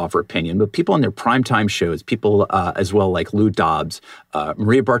voice to offer opinion, but people on their primetime shows, people as well like Lou Dobbs,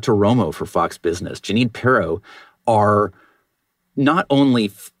 Maria Bartiromo for Fox Business, Janine Pirro, are not only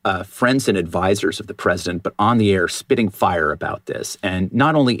friends and advisors of the president, but on the air spitting fire about this, and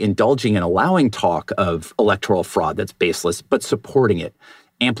not only indulging and allowing talk of electoral fraud that's baseless, but supporting it,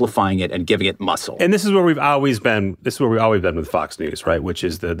 amplifying it, and giving it muscle. And this is where we've always been. This is where we've always been with Fox News, right? Which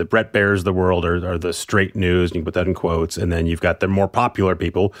is the Brett Baiers of the world, or the straight news. And you put that in quotes, and then you've got the more popular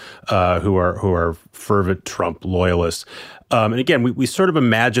people who are fervent Trump loyalists. And again, we sort of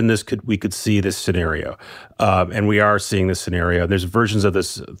imagine we could see this scenario, and we are seeing this scenario. There's versions of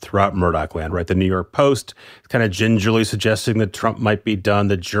this throughout Murdoch land, right? The New York Post kind of gingerly suggesting that Trump might be done.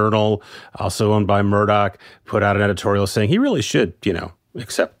 The Journal, also owned by Murdoch, put out an editorial saying he really should,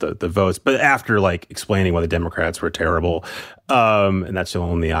 accept the votes, but after explaining why the Democrats were terrible, and that's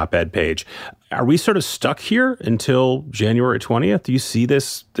on the op-ed page. Are we sort of stuck here until January 20th? Do you see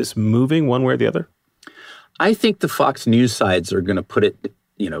this moving one way or the other? I think the Fox News sides are going to put it,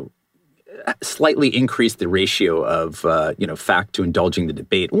 slightly increase the ratio of, fact to indulging the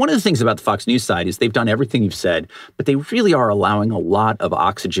debate. One of the things about the Fox News side is they've done everything you've said, but they really are allowing a lot of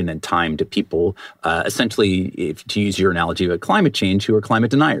oxygen and time to people, essentially, if to use your analogy of climate change, who are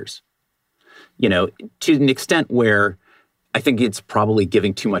climate deniers. To an extent where I think it's probably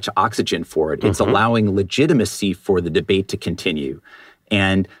giving too much oxygen for it. It's allowing legitimacy for the debate to continue.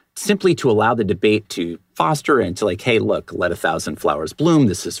 And simply to allow the debate to foster and to hey, look, let 1,000 flowers bloom.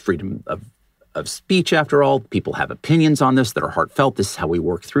 This is freedom of speech, after all. People have opinions on this that are heartfelt. This is how we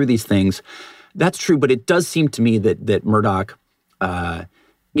work through these things. That's true, but it does seem to me that Murdoch,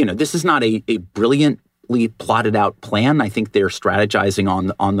 this is not a brilliantly plotted out plan. I think they're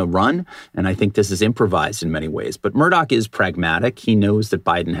strategizing on the run, and I think this is improvised in many ways. But Murdoch is pragmatic. He knows that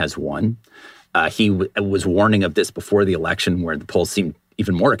Biden has won. He was warning of this before the election, where the polls seemed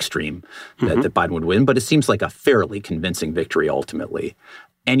even more extreme that Biden would win, but it seems like a fairly convincing victory ultimately.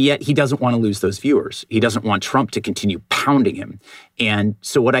 And yet he doesn't want to lose those viewers. He doesn't want Trump to continue pounding him. And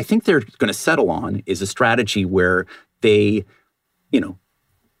so what I think they're going to settle on is a strategy where they,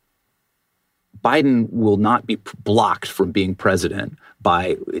 Biden will not be blocked from being president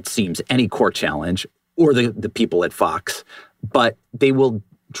by, it seems, any court challenge or the people at Fox, but they will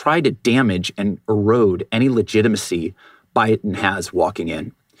try to damage and erode any legitimacy Biden has walking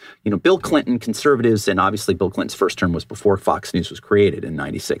in. Bill Clinton, conservatives, and obviously Bill Clinton's first term was before Fox News was created in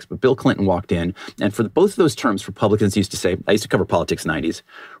 96, but Bill Clinton walked in, and for both of those terms, Republicans used to say, I used to cover politics in the 90s,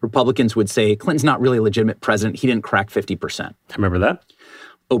 Republicans would say, Clinton's not really a legitimate president, he didn't crack 50%. I remember that.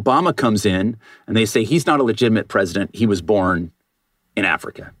 Obama comes in, and they say, he's not a legitimate president, he was born in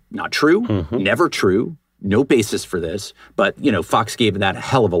Africa. Not true, never true, no basis for this, but, Fox gave that a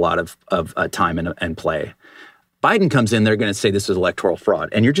hell of a lot of time and play. Biden comes in, they're going to say this is electoral fraud.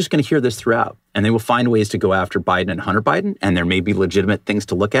 And you're just going to hear this throughout. And they will find ways to go after Biden and Hunter Biden. And there may be legitimate things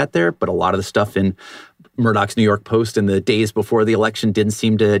to look at there. But a lot of the stuff in Murdoch's New York Post in the days before the election didn't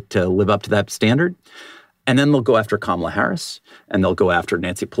seem to live up to that standard. And then they'll go after Kamala Harris. And they'll go after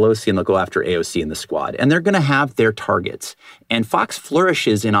Nancy Pelosi. And they'll go after AOC and the squad. And they're going to have their targets. And Fox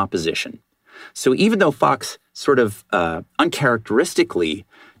flourishes in opposition. So even though Fox sort of uncharacteristically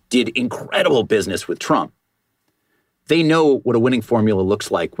did incredible business with Trump, they know what a winning formula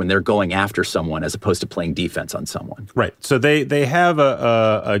looks like when they're going after someone as opposed to playing defense on someone. Right. So they have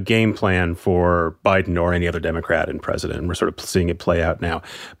a game plan for Biden or any other Democrat and president, and we're sort of seeing it play out now.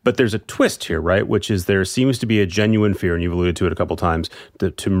 But there's a twist here, right, which is there seems to be a genuine fear, and you've alluded to it a couple times,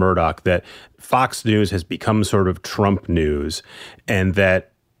 to Murdoch, that Fox News has become sort of Trump news, and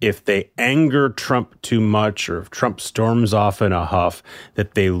that if they anger Trump too much or if Trump storms off in a huff,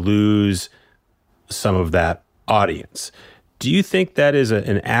 that they lose some of that audience. Do you think that is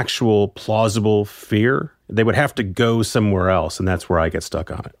an actual plausible fear? They would have to go somewhere else, and that's where I get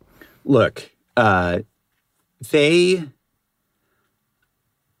stuck on it. Look,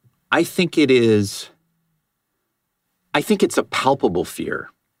 I think it's a palpable fear.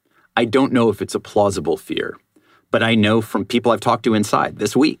 I don't know if it's a plausible fear, but I know from people I've talked to inside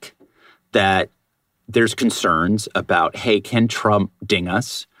this week that there's concerns about, hey, can Trump ding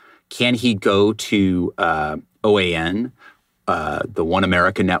us? Can he go to OAN, the One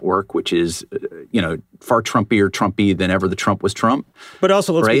America Network, which is, far Trumpy than ever the Trump was Trump. But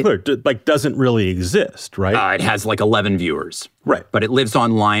also, let's be clear, doesn't really exist, right? It has 11 viewers. Right. But it lives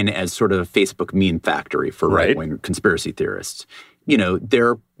online as sort of a Facebook meme factory for right-wing conspiracy theorists.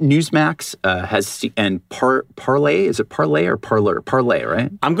 Their Newsmax has, and Parlay, is it Parlay or Parler? Parlay,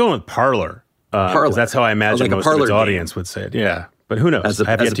 right? I'm going with Parler. Parler. That's how I imagine most of its audience would say it. Yeah. But who knows? As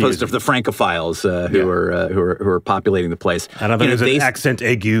opposed to the Francophiles who are populating the place. I don't think there's an accent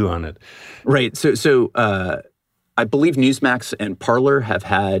aigu on it. Right. So I believe Newsmax and Parler have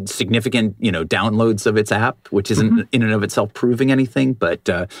had significant, downloads of its app, which isn't in and of itself proving anything. But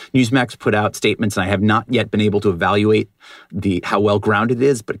Newsmax put out statements, and I have not yet been able to evaluate how well grounded it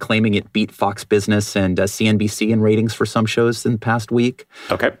is, but claiming it beat Fox Business and CNBC in ratings for some shows in the past week.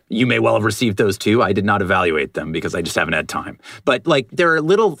 Okay. You may well have received those too. I did not evaluate them because I just haven't had time. But there are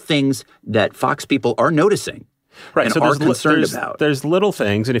little things that Fox people are noticing. Right, and so are concerned about. There's little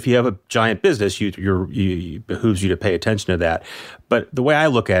things, and if you have a giant business, it behooves you to pay attention to that. But the way I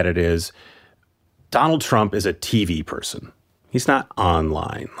look at it is, Donald Trump is a TV person. He's not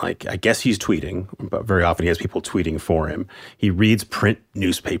online. I guess he's tweeting, but very often he has people tweeting for him. He reads print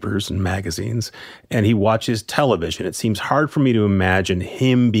newspapers and magazines, and he watches television. It seems hard for me to imagine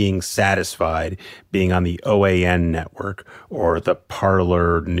him being satisfied being on the OAN network or the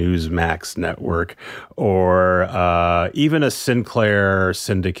Parler Newsmax network or even a Sinclair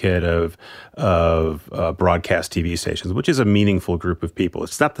syndicate of broadcast TV stations, which is a meaningful group of people.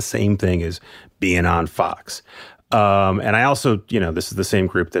 It's not the same thing as being on Fox. And I also, this is the same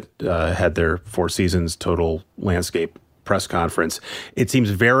group that had their Four Seasons Total Landscape press conference. It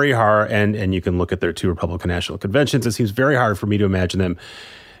seems very hard, and you can look at their two Republican national conventions. It seems very hard for me to imagine them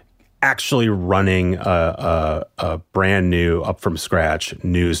actually running a brand new, up from scratch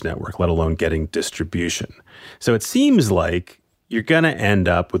news network, let alone getting distribution. So it seems like you're going to end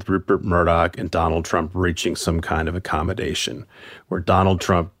up with Rupert Murdoch and Donald Trump reaching some kind of accommodation where Donald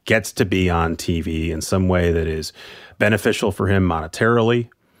Trump gets to be on TV in some way that is beneficial for him monetarily,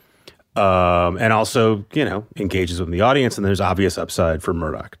 and also, engages with the audience, and there's obvious upside for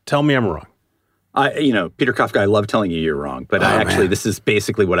Murdoch. Tell me I'm wrong. Peter Kafka, I love telling you you're wrong, but this is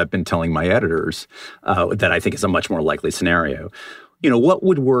basically what I've been telling my editors, that I think is a much more likely scenario. What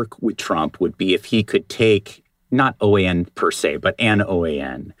would work with Trump would be if he could take not OAN per se, but an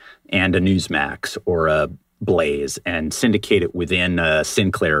OAN and a Newsmax or a Blaze and syndicate it within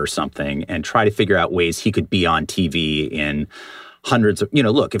Sinclair or something and try to figure out ways he could be on TV in hundreds of,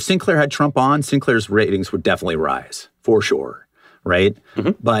 look, if Sinclair had Trump on, Sinclair's ratings would definitely rise, for sure, right?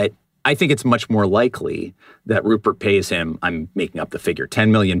 Mm-hmm. But I think it's much more likely that Rupert pays him, I'm making up the figure,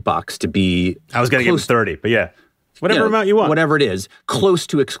 $10 million to be... I was going to give him 30, but yeah. Whatever amount you want. Whatever it is, close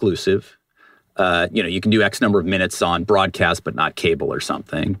to exclusive. You can do X number of minutes on broadcast, but not cable or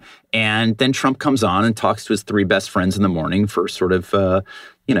something. And then Trump comes on and talks to his three best friends in the morning for sort of,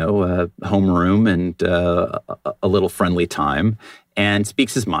 homeroom and a little friendly time, and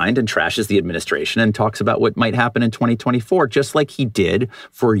speaks his mind and trashes the administration and talks about what might happen in 2024, just like he did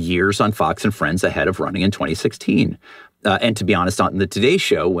for years on Fox and Friends ahead of running in 2016. And to be honest, on the Today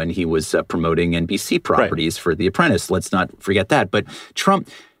Show, when he was promoting NBC properties for The Apprentice, let's not forget that. But Trump...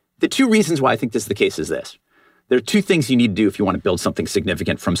 The two reasons why I think this is the case is this. There are two things you need to do if you want to build something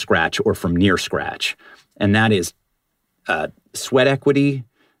significant from scratch or from near scratch. And that is sweat equity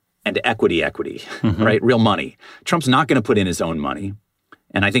and equity, right? Real money. Trump's not going to put in his own money.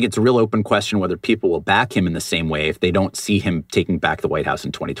 And I think it's a real open question whether people will back him in the same way if they don't see him taking back the White House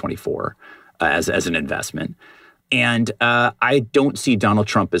in 2024 as an investment. And I don't see Donald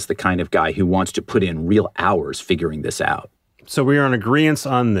Trump as the kind of guy who wants to put in real hours figuring this out. So we are in agreement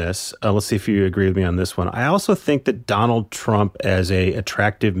on this. Let's see if you agree with me on this one. I also think that Donald Trump as a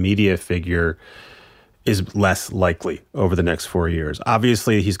attractive media figure is less likely over the next 4 years.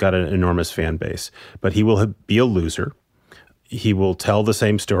 Obviously, he's got an enormous fan base, but he will be a loser. He will tell the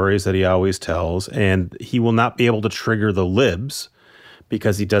same stories that he always tells, and he will not be able to trigger the libs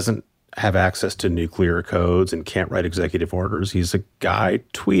because he doesn't have access to nuclear codes and can't write executive orders. He's a guy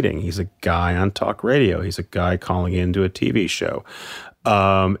tweeting. He's a guy on talk radio. He's a guy calling into a TV show.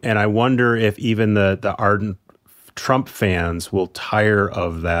 And I wonder if even the ardent Trump fans will tire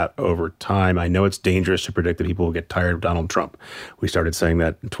of that over time. I know it's dangerous to predict that people will get tired of Donald Trump. We started saying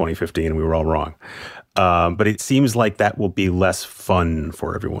that in 2015 and we were all wrong. But it seems like that will be less fun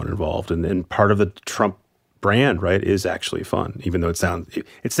for everyone involved. And part of the Trump brand, right, is actually fun, even though it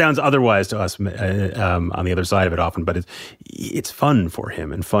sounds otherwise to us on the other side of it often. But it's fun for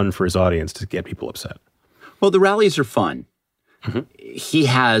him and fun for his audience to get people upset. Well, the rallies are fun. Mm-hmm. He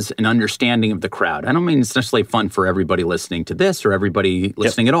has an understanding of the crowd. I don't mean it's necessarily fun for everybody listening to this or everybody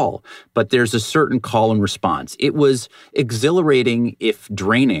listening at all, but there's a certain call and response. It was exhilarating, if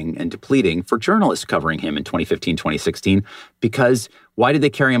draining and depleting, for journalists covering him in 2015, 2016, because why did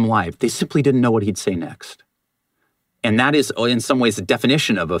they carry him live? They simply didn't know what he'd say next. And that is, in some ways, the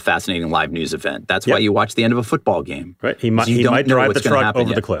definition of a fascinating live news event. That's why you watch the end of a football game. Right. He might drive the truck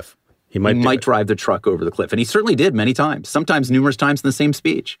over the cliff. He might drive the truck over the cliff. And he certainly did many times, sometimes numerous times in the same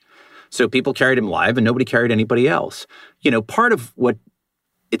speech. So people carried him live and nobody carried anybody else. Part of what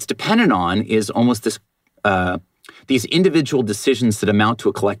it's dependent on is almost this these individual decisions that amount to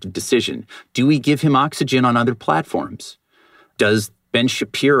a collective decision. Do we give him oxygen on other platforms? Does Ben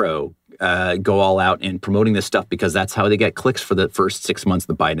Shapiro go all out in promoting this stuff because that's how they get clicks for the first 6 months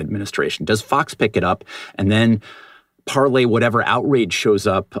of the Biden administration? Does Fox pick it up and then parlay whatever outrage shows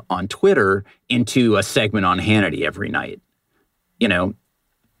up on Twitter into a segment on Hannity every night?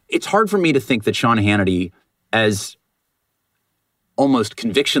 It's hard for me to think that Sean Hannity, as almost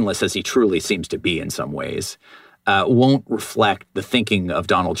convictionless as he truly seems to be in some ways, won't reflect the thinking of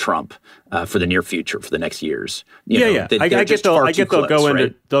Donald Trump for the near future, for the next years. I get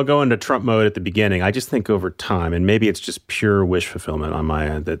they'll go into Trump mode at the beginning. I just think over time, and maybe it's just pure wish fulfillment on my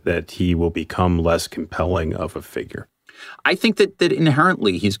end, that he will become less compelling of a figure. I think that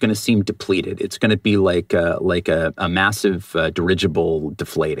inherently he's going to seem depleted. It's going to be like a massive dirigible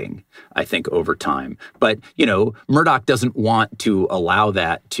deflating, I think, over time. But, Murdoch doesn't want to allow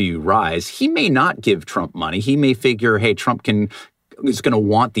that to rise. He may not give Trump money. He may figure, hey, Trump is going to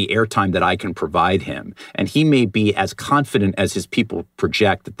want the airtime that I can provide him. And he may be as confident as his people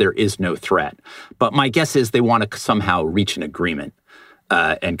project that there is no threat. But my guess is they want to somehow reach an agreement.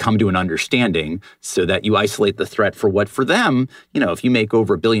 And come to an understanding so that you isolate the threat for what, for them, if you make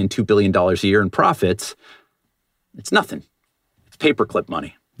over $1 billion, $2 billion a year in profits, it's nothing. It's paperclip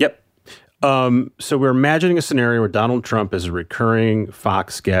money. Yep. So we're imagining a scenario where Donald Trump is a recurring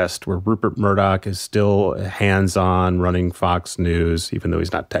Fox guest, where Rupert Murdoch is still hands-on running Fox News, even though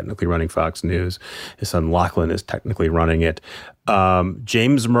he's not technically running Fox News. His son Lachlan is technically running it.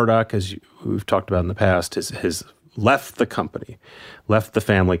 James Murdoch, as we've talked about in the past, has left the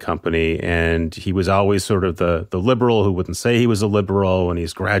family company, and he was always sort of the liberal who wouldn't say he was a liberal, and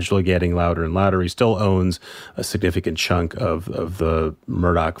he's gradually getting louder and louder. He still owns a significant chunk of the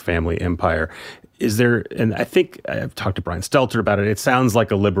Murdoch family empire. Is there, and I think I've talked to Brian Stelter about it, it sounds like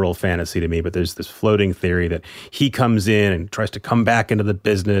a liberal fantasy to me, but there's this floating theory that he comes in and tries to come back into the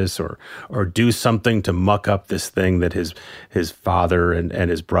business or do something to muck up this thing that his father and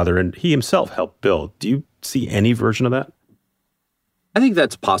his brother and he himself helped build. Do you see any version of that? I think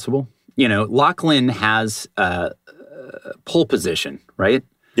that's possible. Lachlan has pole position, right?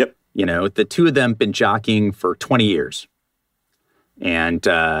 Yep. The two of them been jockeying for 20 years. And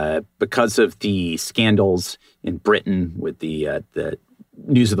because of the scandals in Britain with the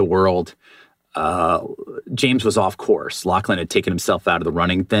News of the World, James was off course. Lachlan had taken himself out of the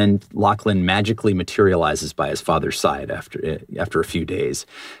running. Then Lachlan magically materializes by his father's side after a few days.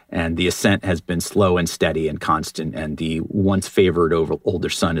 And the ascent has been slow and steady and constant. And the once favored older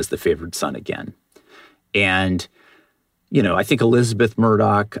son is the favored son again. And, I think Elizabeth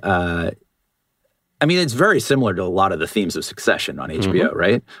Murdoch, it's very similar to a lot of the themes of Succession on HBO,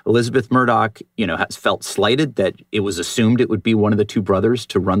 right? Elizabeth Murdoch, has felt slighted that it was assumed it would be one of the two brothers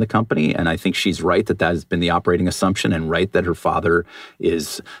to run the company. And I think she's right that has been the operating assumption, and right that her father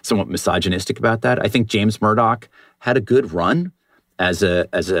is somewhat misogynistic about that. I think James Murdoch had a good run as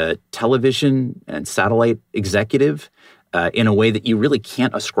a television and satellite executive in a way that you really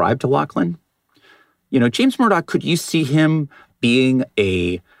can't ascribe to Lachlan. James Murdoch, could you see him being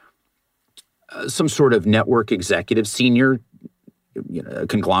some sort of network executive, senior,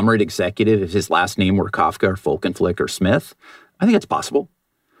 conglomerate executive, if his last name were Kafka or Folkenflik or Smith? I think it's possible.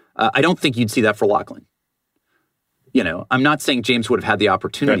 I don't think you'd see that for Lachlan. I'm not saying James would have had the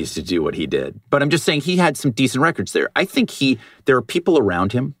opportunities to do what he did, but I'm just saying he had some decent records there. I think there are people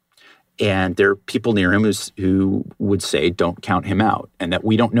around him, and there are people near him who would say, don't count him out, and that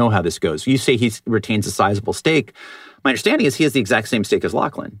we don't know how this goes. You say he retains a sizable stake. My understanding is he has the exact same stake as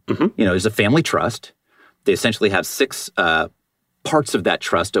Lachlan. There's a family trust. They essentially have 6 parts of that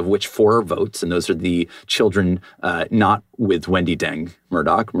trust, of which 4 are votes, and those are the children not with Wendy Deng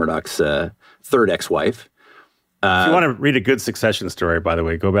Murdoch, Murdoch's third ex-wife. If you want to read a good Succession story, by the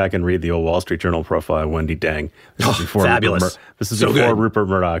way, go back and read the old Wall Street Journal profile of Wendy Dang. This is before fabulous. This is before Rupert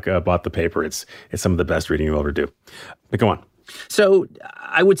Murdoch bought the paper. It's some of the best reading you'll ever do. But go on. So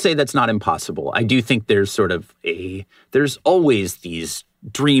I would say that's not impossible. I do think there's there's always these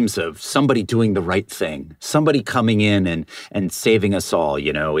dreams of somebody doing the right thing, somebody coming in and saving us all.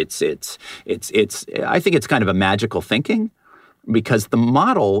 You know, I think it's kind of a magical thinking. Because the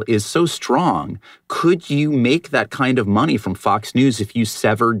model is so strong, could you make that kind of money from Fox News if you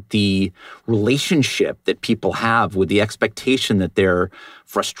severed the relationship that people have with the expectation that their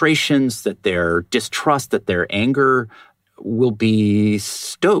frustrations, that their distrust, that their anger will be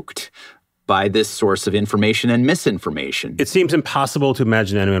stoked by this source of information and misinformation? It seems impossible to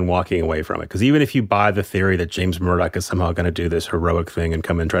imagine anyone walking away from it. Because even if you buy the theory that James Murdoch is somehow going to do this heroic thing and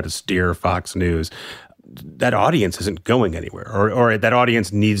come and try to steer Fox News, that audience isn't going anywhere, or that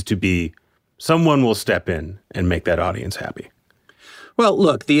audience needs to be, someone will step in and make that audience happy. Well,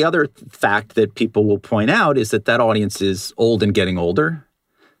 look, the other fact that people will point out is that audience is old and getting older.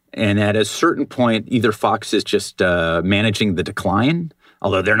 And at a certain point, either Fox is just managing the decline,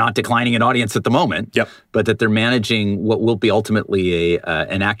 although they're not declining in audience at the moment, but that they're managing what will be ultimately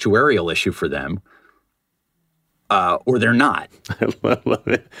an actuarial issue for them. Or they're not. I love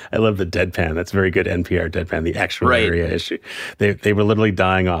it. I love the deadpan. That's very good NPR deadpan, the actual area issue. They were literally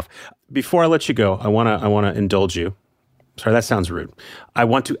dying off. Before I let you go, I want to indulge you. Sorry, that sounds rude. I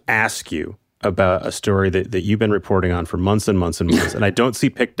want to ask you about a story that you've been reporting on for months and months and months, and I don't see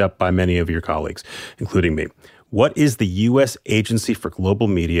picked up by many of your colleagues, including me. What is the U.S. Agency for Global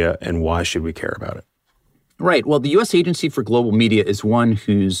Media, and why should we care about it? Right. Well, the U.S. Agency for Global Media is one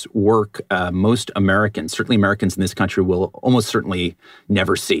whose work most Americans, certainly Americans in this country, will almost certainly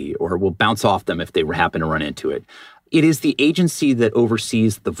never see or will bounce off them if they happen to run into it. It is the agency that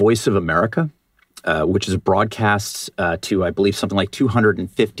oversees the Voice of America, which is broadcasts to, I believe, something like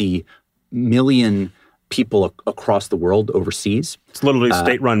 250 million people across the world overseas. It's literally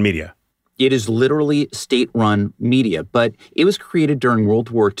state-run media. It is literally state-run media, but it was created during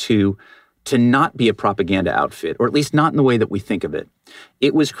World War II to not be a propaganda outfit, or at least not in the way that we think of it.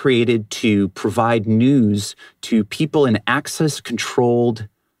 It was created to provide news to people in access-controlled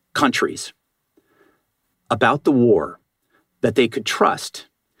countries about the war that they could trust,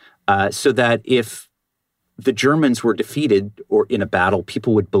 so that if the Germans were defeated or in a battle,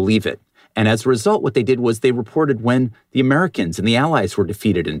 people would believe it. And as a result, what they did was they reported when the Americans and the Allies were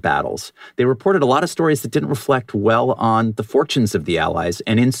defeated in battles. They reported a lot of stories that didn't reflect well on the fortunes of the Allies.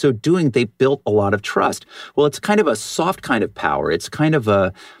 And in so doing, they built a lot of trust. Well, it's kind of a soft kind of power. It's kind of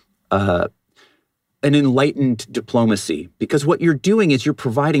an enlightened diplomacy, because what you're doing is you're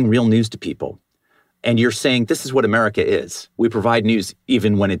providing real news to people. And you're saying, this is what America is. We provide news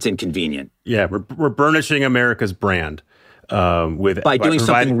even when it's inconvenient. Yeah, we're burnishing America's brand. By doing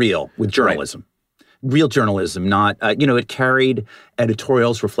something real with journalism. Right. Real journalism, not, it carried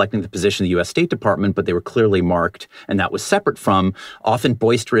editorials reflecting the position of the U.S. State Department, but they were clearly marked, and that was separate from often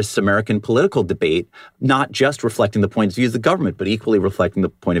boisterous American political debate, not just reflecting the point of view of the government, but equally reflecting the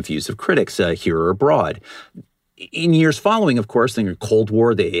point of views of critics here or abroad. In years following, of course, in the Cold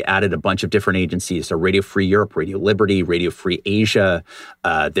War, they added a bunch of different agencies. So Radio Free Europe, Radio Liberty, Radio Free Asia.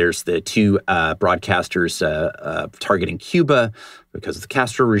 There's the two broadcasters targeting Cuba because of the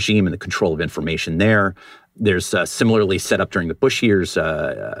Castro regime and the control of information there. There's similarly set up during the Bush years,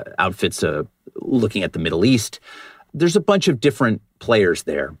 outfits looking at the Middle East. There's a bunch of different players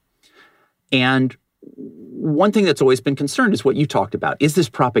there. And one thing that's always been concerned is what you talked about. Is this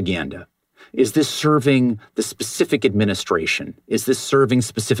propaganda? Is this serving the specific administration? Is this serving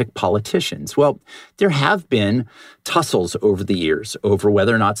specific politicians? Well, there have been tussles over the years over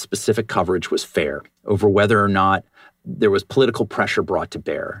whether or not specific coverage was fair, over whether or not there was political pressure brought to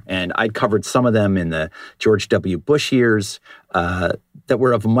bear. And I'd covered some of them in the George W. Bush years that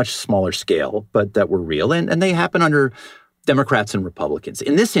were of a much smaller scale, but that were real. And they happen under Democrats and Republicans.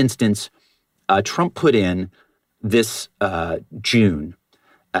 In this instance, Trump put in this June,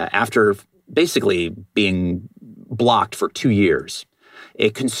 after basically being blocked for 2 years, a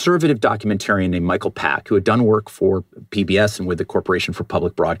conservative documentarian named Michael Pack, who had done work for PBS and with the Corporation for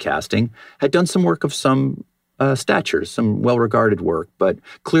Public Broadcasting, had done some work of some stature, some well-regarded work, but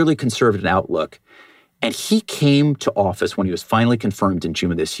clearly conservative outlook. And he came to office when he was finally confirmed in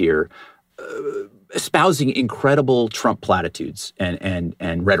June of this year, espousing incredible Trump platitudes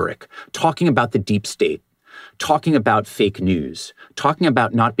and rhetoric, talking about the deep state, talking about fake news, talking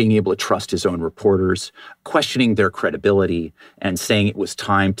about not being able to trust his own reporters, questioning their credibility, and saying it was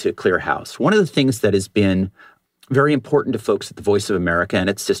time to clear house. One of the things that has been very important to folks at the Voice of America and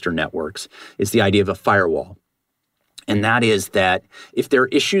its sister networks is the idea of a firewall. And that is that if there are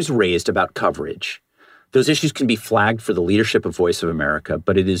issues raised about coverage, those issues can be flagged for the leadership of Voice of America,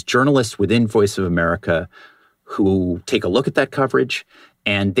 but it is journalists within Voice of America who take a look at that coverage,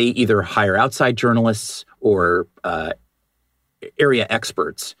 and they either hire outside journalists or area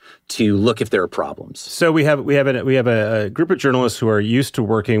experts to look if there are problems. So we have a group of journalists who are used to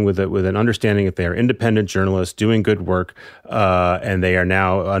working with an understanding that they are independent journalists doing good work, and they are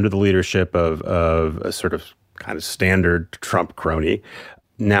now under the leadership of a sort of kind of standard Trump crony.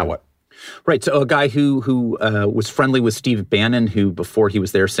 Now what? Right. So a guy who was friendly with Steve Bannon, who before he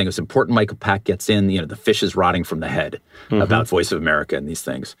was there saying it's important Michael Pack gets in, the fish is rotting from the head about Voice of America and these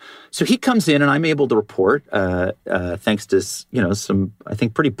things. So he comes in and I'm able to report, thanks to, some, I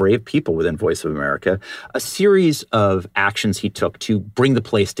think, pretty brave people within Voice of America, a series of actions he took to bring the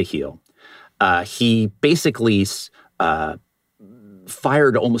place to heel. He basically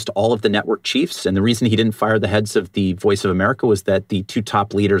fired almost all of the network chiefs. And the reason he didn't fire the heads of the Voice of America was that the two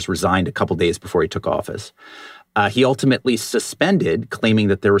top leaders resigned a couple days before he took office. He ultimately suspended, claiming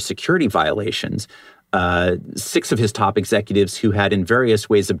that there were security violations, 6 of his top executives who had in various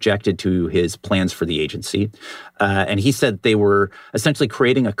ways objected to his plans for the agency. And he said they were essentially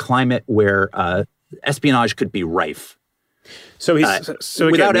creating a climate where espionage could be rife. So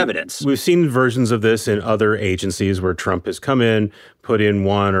without evidence. We've seen versions of this in other agencies where Trump has come in, put in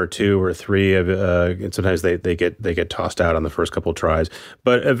 1 or 2 or 3 of, and sometimes they get tossed out on the first couple of tries,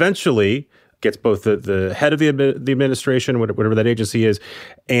 but eventually gets both the head of the administration, whatever that agency is,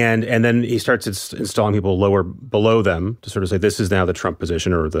 and then he starts installing people below them to sort of say this is now the Trump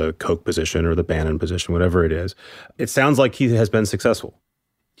position or the Koch position or the Bannon position, whatever it is. It sounds like he has been successful.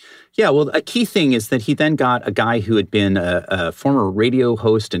 Yeah, well, a key thing is that he then got a guy who had been a former radio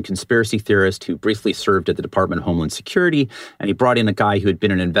host and conspiracy theorist who briefly served at the Department of Homeland Security, and he brought in a guy who had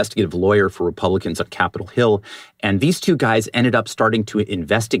been an investigative lawyer for Republicans on Capitol Hill. And these two guys ended up starting to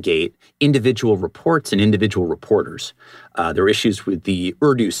investigate individual reports and individual reporters. There were issues with the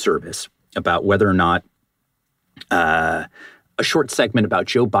Urdu service about whether or not a short segment about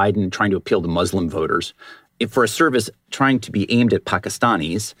Joe Biden trying to appeal to Muslim voters. For a service trying to be aimed at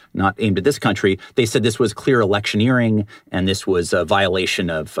Pakistanis, not aimed at this country, they said this was clear electioneering and this was a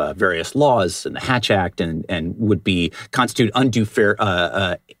violation of various laws and the Hatch Act and would constitute undue fair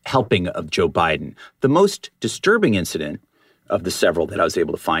helping of Joe Biden. The most disturbing incident of the several that I was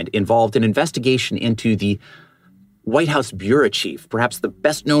able to find involved an investigation into the White House bureau chief, perhaps the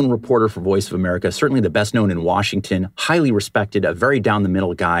best-known reporter for Voice of America, certainly the best-known in Washington, highly respected, a very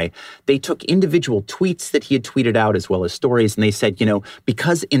down-the-middle guy. They took individual tweets that he had tweeted out as well as stories, and they said,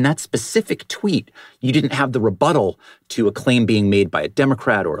 because in that specific tweet, you didn't have the rebuttal to a claim being made by a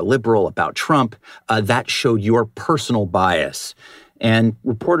Democrat or a liberal about Trump, that showed your personal bias. And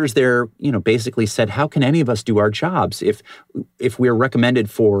reporters there, basically said, how can any of us do our jobs if we're recommended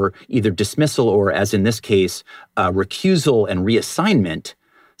for either dismissal or, as in this case, recusal and reassignment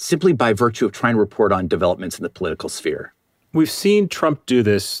simply by virtue of trying to report on developments in the political sphere? We've seen Trump do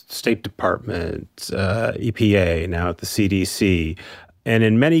this, State Department, EPA, now at the CDC. And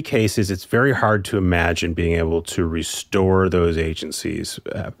in many cases, it's very hard to imagine being able to restore those agencies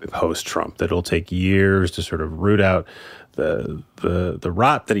post-Trump. That it'll take years to sort of root out the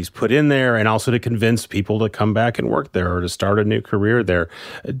rot that he's put in there, and also to convince people to come back and work there or to start a new career there.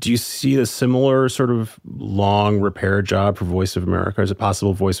 Do you see a similar sort of long repair job for Voice of America? Is it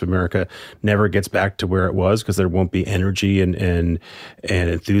possible Voice of America never gets back to where it was because there won't be energy and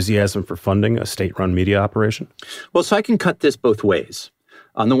enthusiasm for funding a state-run media operation? Well, so I can cut this both ways.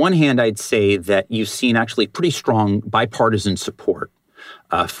 On the one hand, I'd say that you've seen actually pretty strong bipartisan support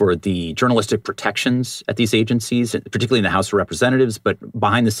for the journalistic protections at these agencies, particularly in the House of Representatives, but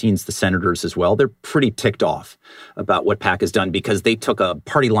behind the scenes, the senators as well. They're pretty ticked off about what PAC has done because they took a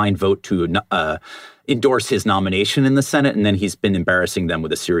party line vote to endorse his nomination in the Senate, and then he's been embarrassing them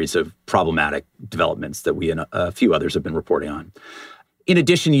with a series of problematic developments that we and a few others have been reporting on. In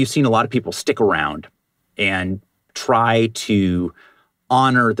addition, you've seen a lot of people stick around and try to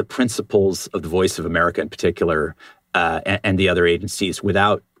honor the principles of the Voice of America in particular, and the other agencies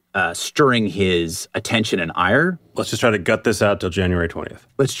without stirring his attention and ire. Let's just try to gut this out till January 20th.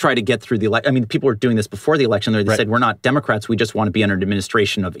 Let's try to get through the election. I mean, people were doing this before the election. They said, we're not Democrats. We just want to be under an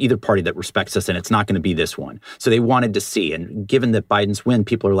administration of either party that respects us, and it's not going to be this one. So they wanted to see. And given that Biden's win,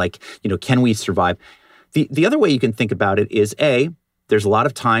 people are like, can we survive? The other way you can think about it is, there's a lot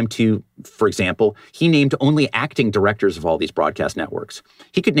of time to, for example, he named only acting directors of all these broadcast networks.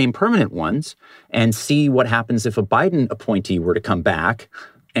 He could name permanent ones and see what happens if a Biden appointee were to come back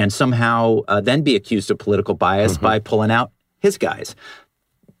and somehow then be accused of political bias by pulling out his guys.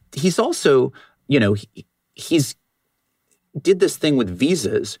 He's also, he's did this thing with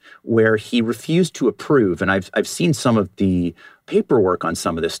visas where he refused to approve, and I've seen some of the paperwork on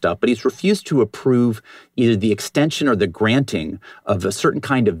some of this stuff, but he's refused to approve either the extension or the granting of a certain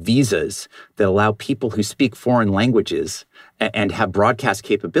kind of visas that allow people who speak foreign languages and have broadcast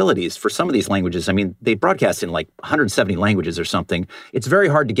capabilities for some of these languages. I mean, they broadcast in like 170 languages or something. It's very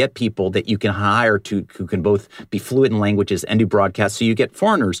hard to get people that you can hire who can both be fluent in languages and do broadcasts. So you get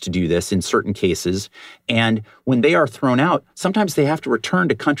foreigners to do this in certain cases. And when they are thrown out, sometimes they have to return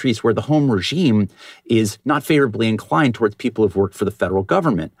to countries where the home regime is not favorably inclined towards people who've worked for the federal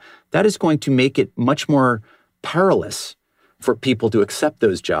government. That is going to make it much more perilous for people to accept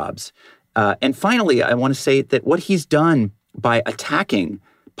those jobs. And finally, I want to say that what he's done by attacking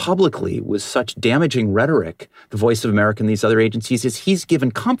publicly with such damaging rhetoric the Voice of America and these other agencies is he's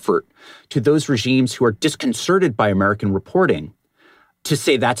given comfort to those regimes who are disconcerted by American reporting to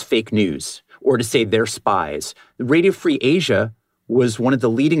say that's fake news or to say they're spies. Radio Free Asia was one of the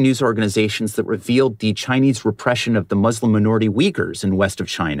leading news organizations that revealed the Chinese repression of the Muslim minority Uyghurs in west of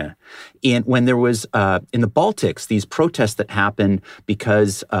China. And when there was, in the Baltics, these protests that happened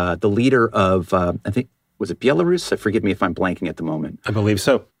because the leader of, I think, was it Belarus? Forgive me if I'm blanking at the moment. I believe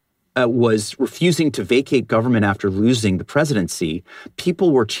so. Was refusing to vacate government after losing the presidency. People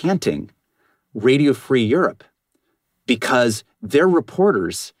were chanting Radio Free Europe because their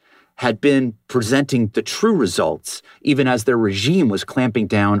reporters had been presenting the true results, even as their regime was clamping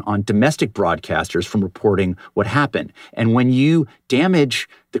down on domestic broadcasters from reporting what happened. And when you damage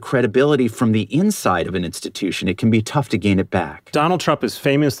the credibility from the inside of an institution, it can be tough to gain it back. Donald Trump is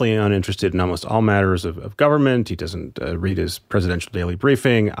famously uninterested in almost all matters of government. He doesn't read his presidential daily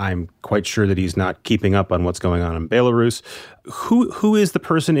briefing. I'm quite sure that he's not keeping up on what's going on in Belarus. Who is the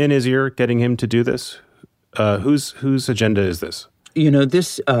person in his ear getting him to do this? Whose agenda is this? You know,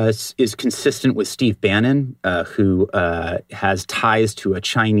 this is consistent with Steve Bannon, who has ties to a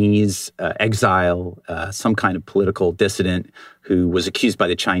Chinese exile, some kind of political dissident who was accused by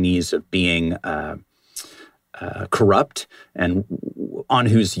the Chinese of being corrupt and on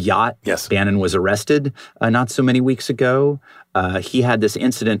whose yacht Bannon was arrested not so many weeks ago. He had this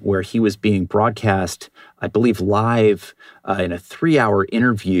incident where he was being broadcast, I believe, live in a 3-hour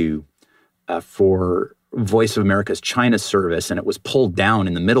interview for Voice of America's China service, and it was pulled down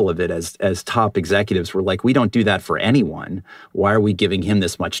in the middle of it as top executives were like, we don't do that for anyone. Why are we giving him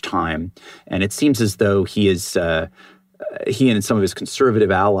this much time? And it seems as though he and some of his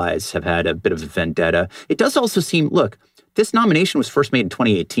conservative allies have had a bit of a vendetta. It does also seem, look, this nomination was first made in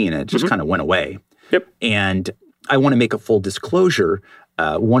 2018, and it just kind of went away. Yep. And I want to make a full disclosure.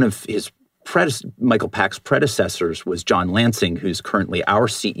 One of his Michael Pack's predecessors was John Lansing, who's currently our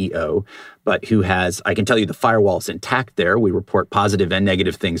CEO, but who has, I can tell you, the firewall's intact there. We report positive and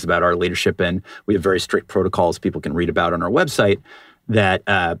negative things about our leadership, and we have very strict protocols people can read about on our website that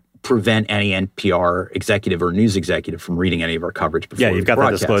prevent any NPR executive or news executive from reading any of our coverage before you've got that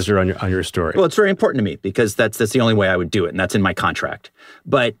disclosure on your story. Well, it's very important to me because that's the only way I would do it, and that's in my contract.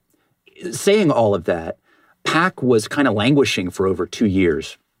 But saying all of that, Pack was kind of languishing for over 2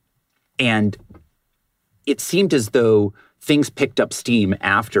 years. And it seemed as though things picked up steam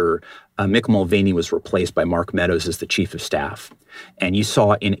after Mick Mulvaney was replaced by Mark Meadows as the chief of staff. And you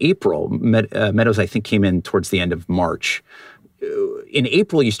saw in April, Meadows, I think, came in towards the end of March. In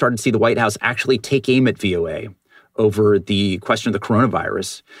April, you started to see the White House actually take aim at VOA over the question of the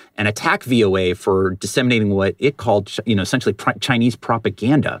coronavirus and attack VOA for disseminating what it called, essentially Chinese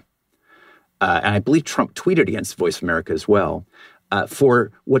propaganda. And I believe Trump tweeted against Voice of America as well.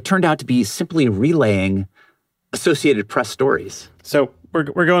 For what turned out to be simply relaying Associated Press stories. So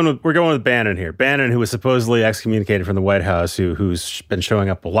we're going with Bannon here. Bannon, who was supposedly excommunicated from the White House, who's been showing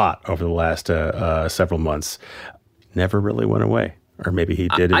up a lot over the last several months, never really went away, or maybe he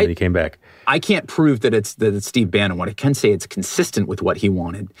did and then he came back. I can't prove that it's Steve Bannon. What I can say, it's consistent with what he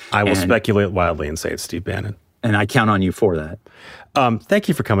wanted. I will speculate wildly and say it's Steve Bannon, and I count on you for that. Thank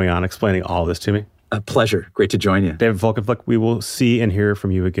you for coming on, explaining all this to me. A pleasure. Great to join you. David Folkenflik, we will see and hear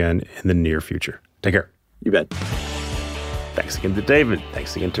from you again in the near future. Take care. You bet. Thanks again to David.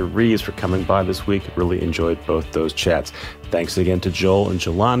 Thanks again to Reeves for coming by this week. Really enjoyed both those chats. Thanks again to Joel and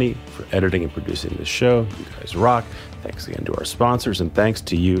Jelani for editing and producing this show. You guys rock. Thanks again to our sponsors, and thanks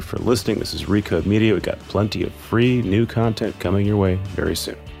to you for listening. This is Recode Media. We've got plenty of free new content coming your way very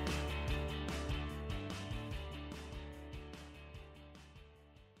soon.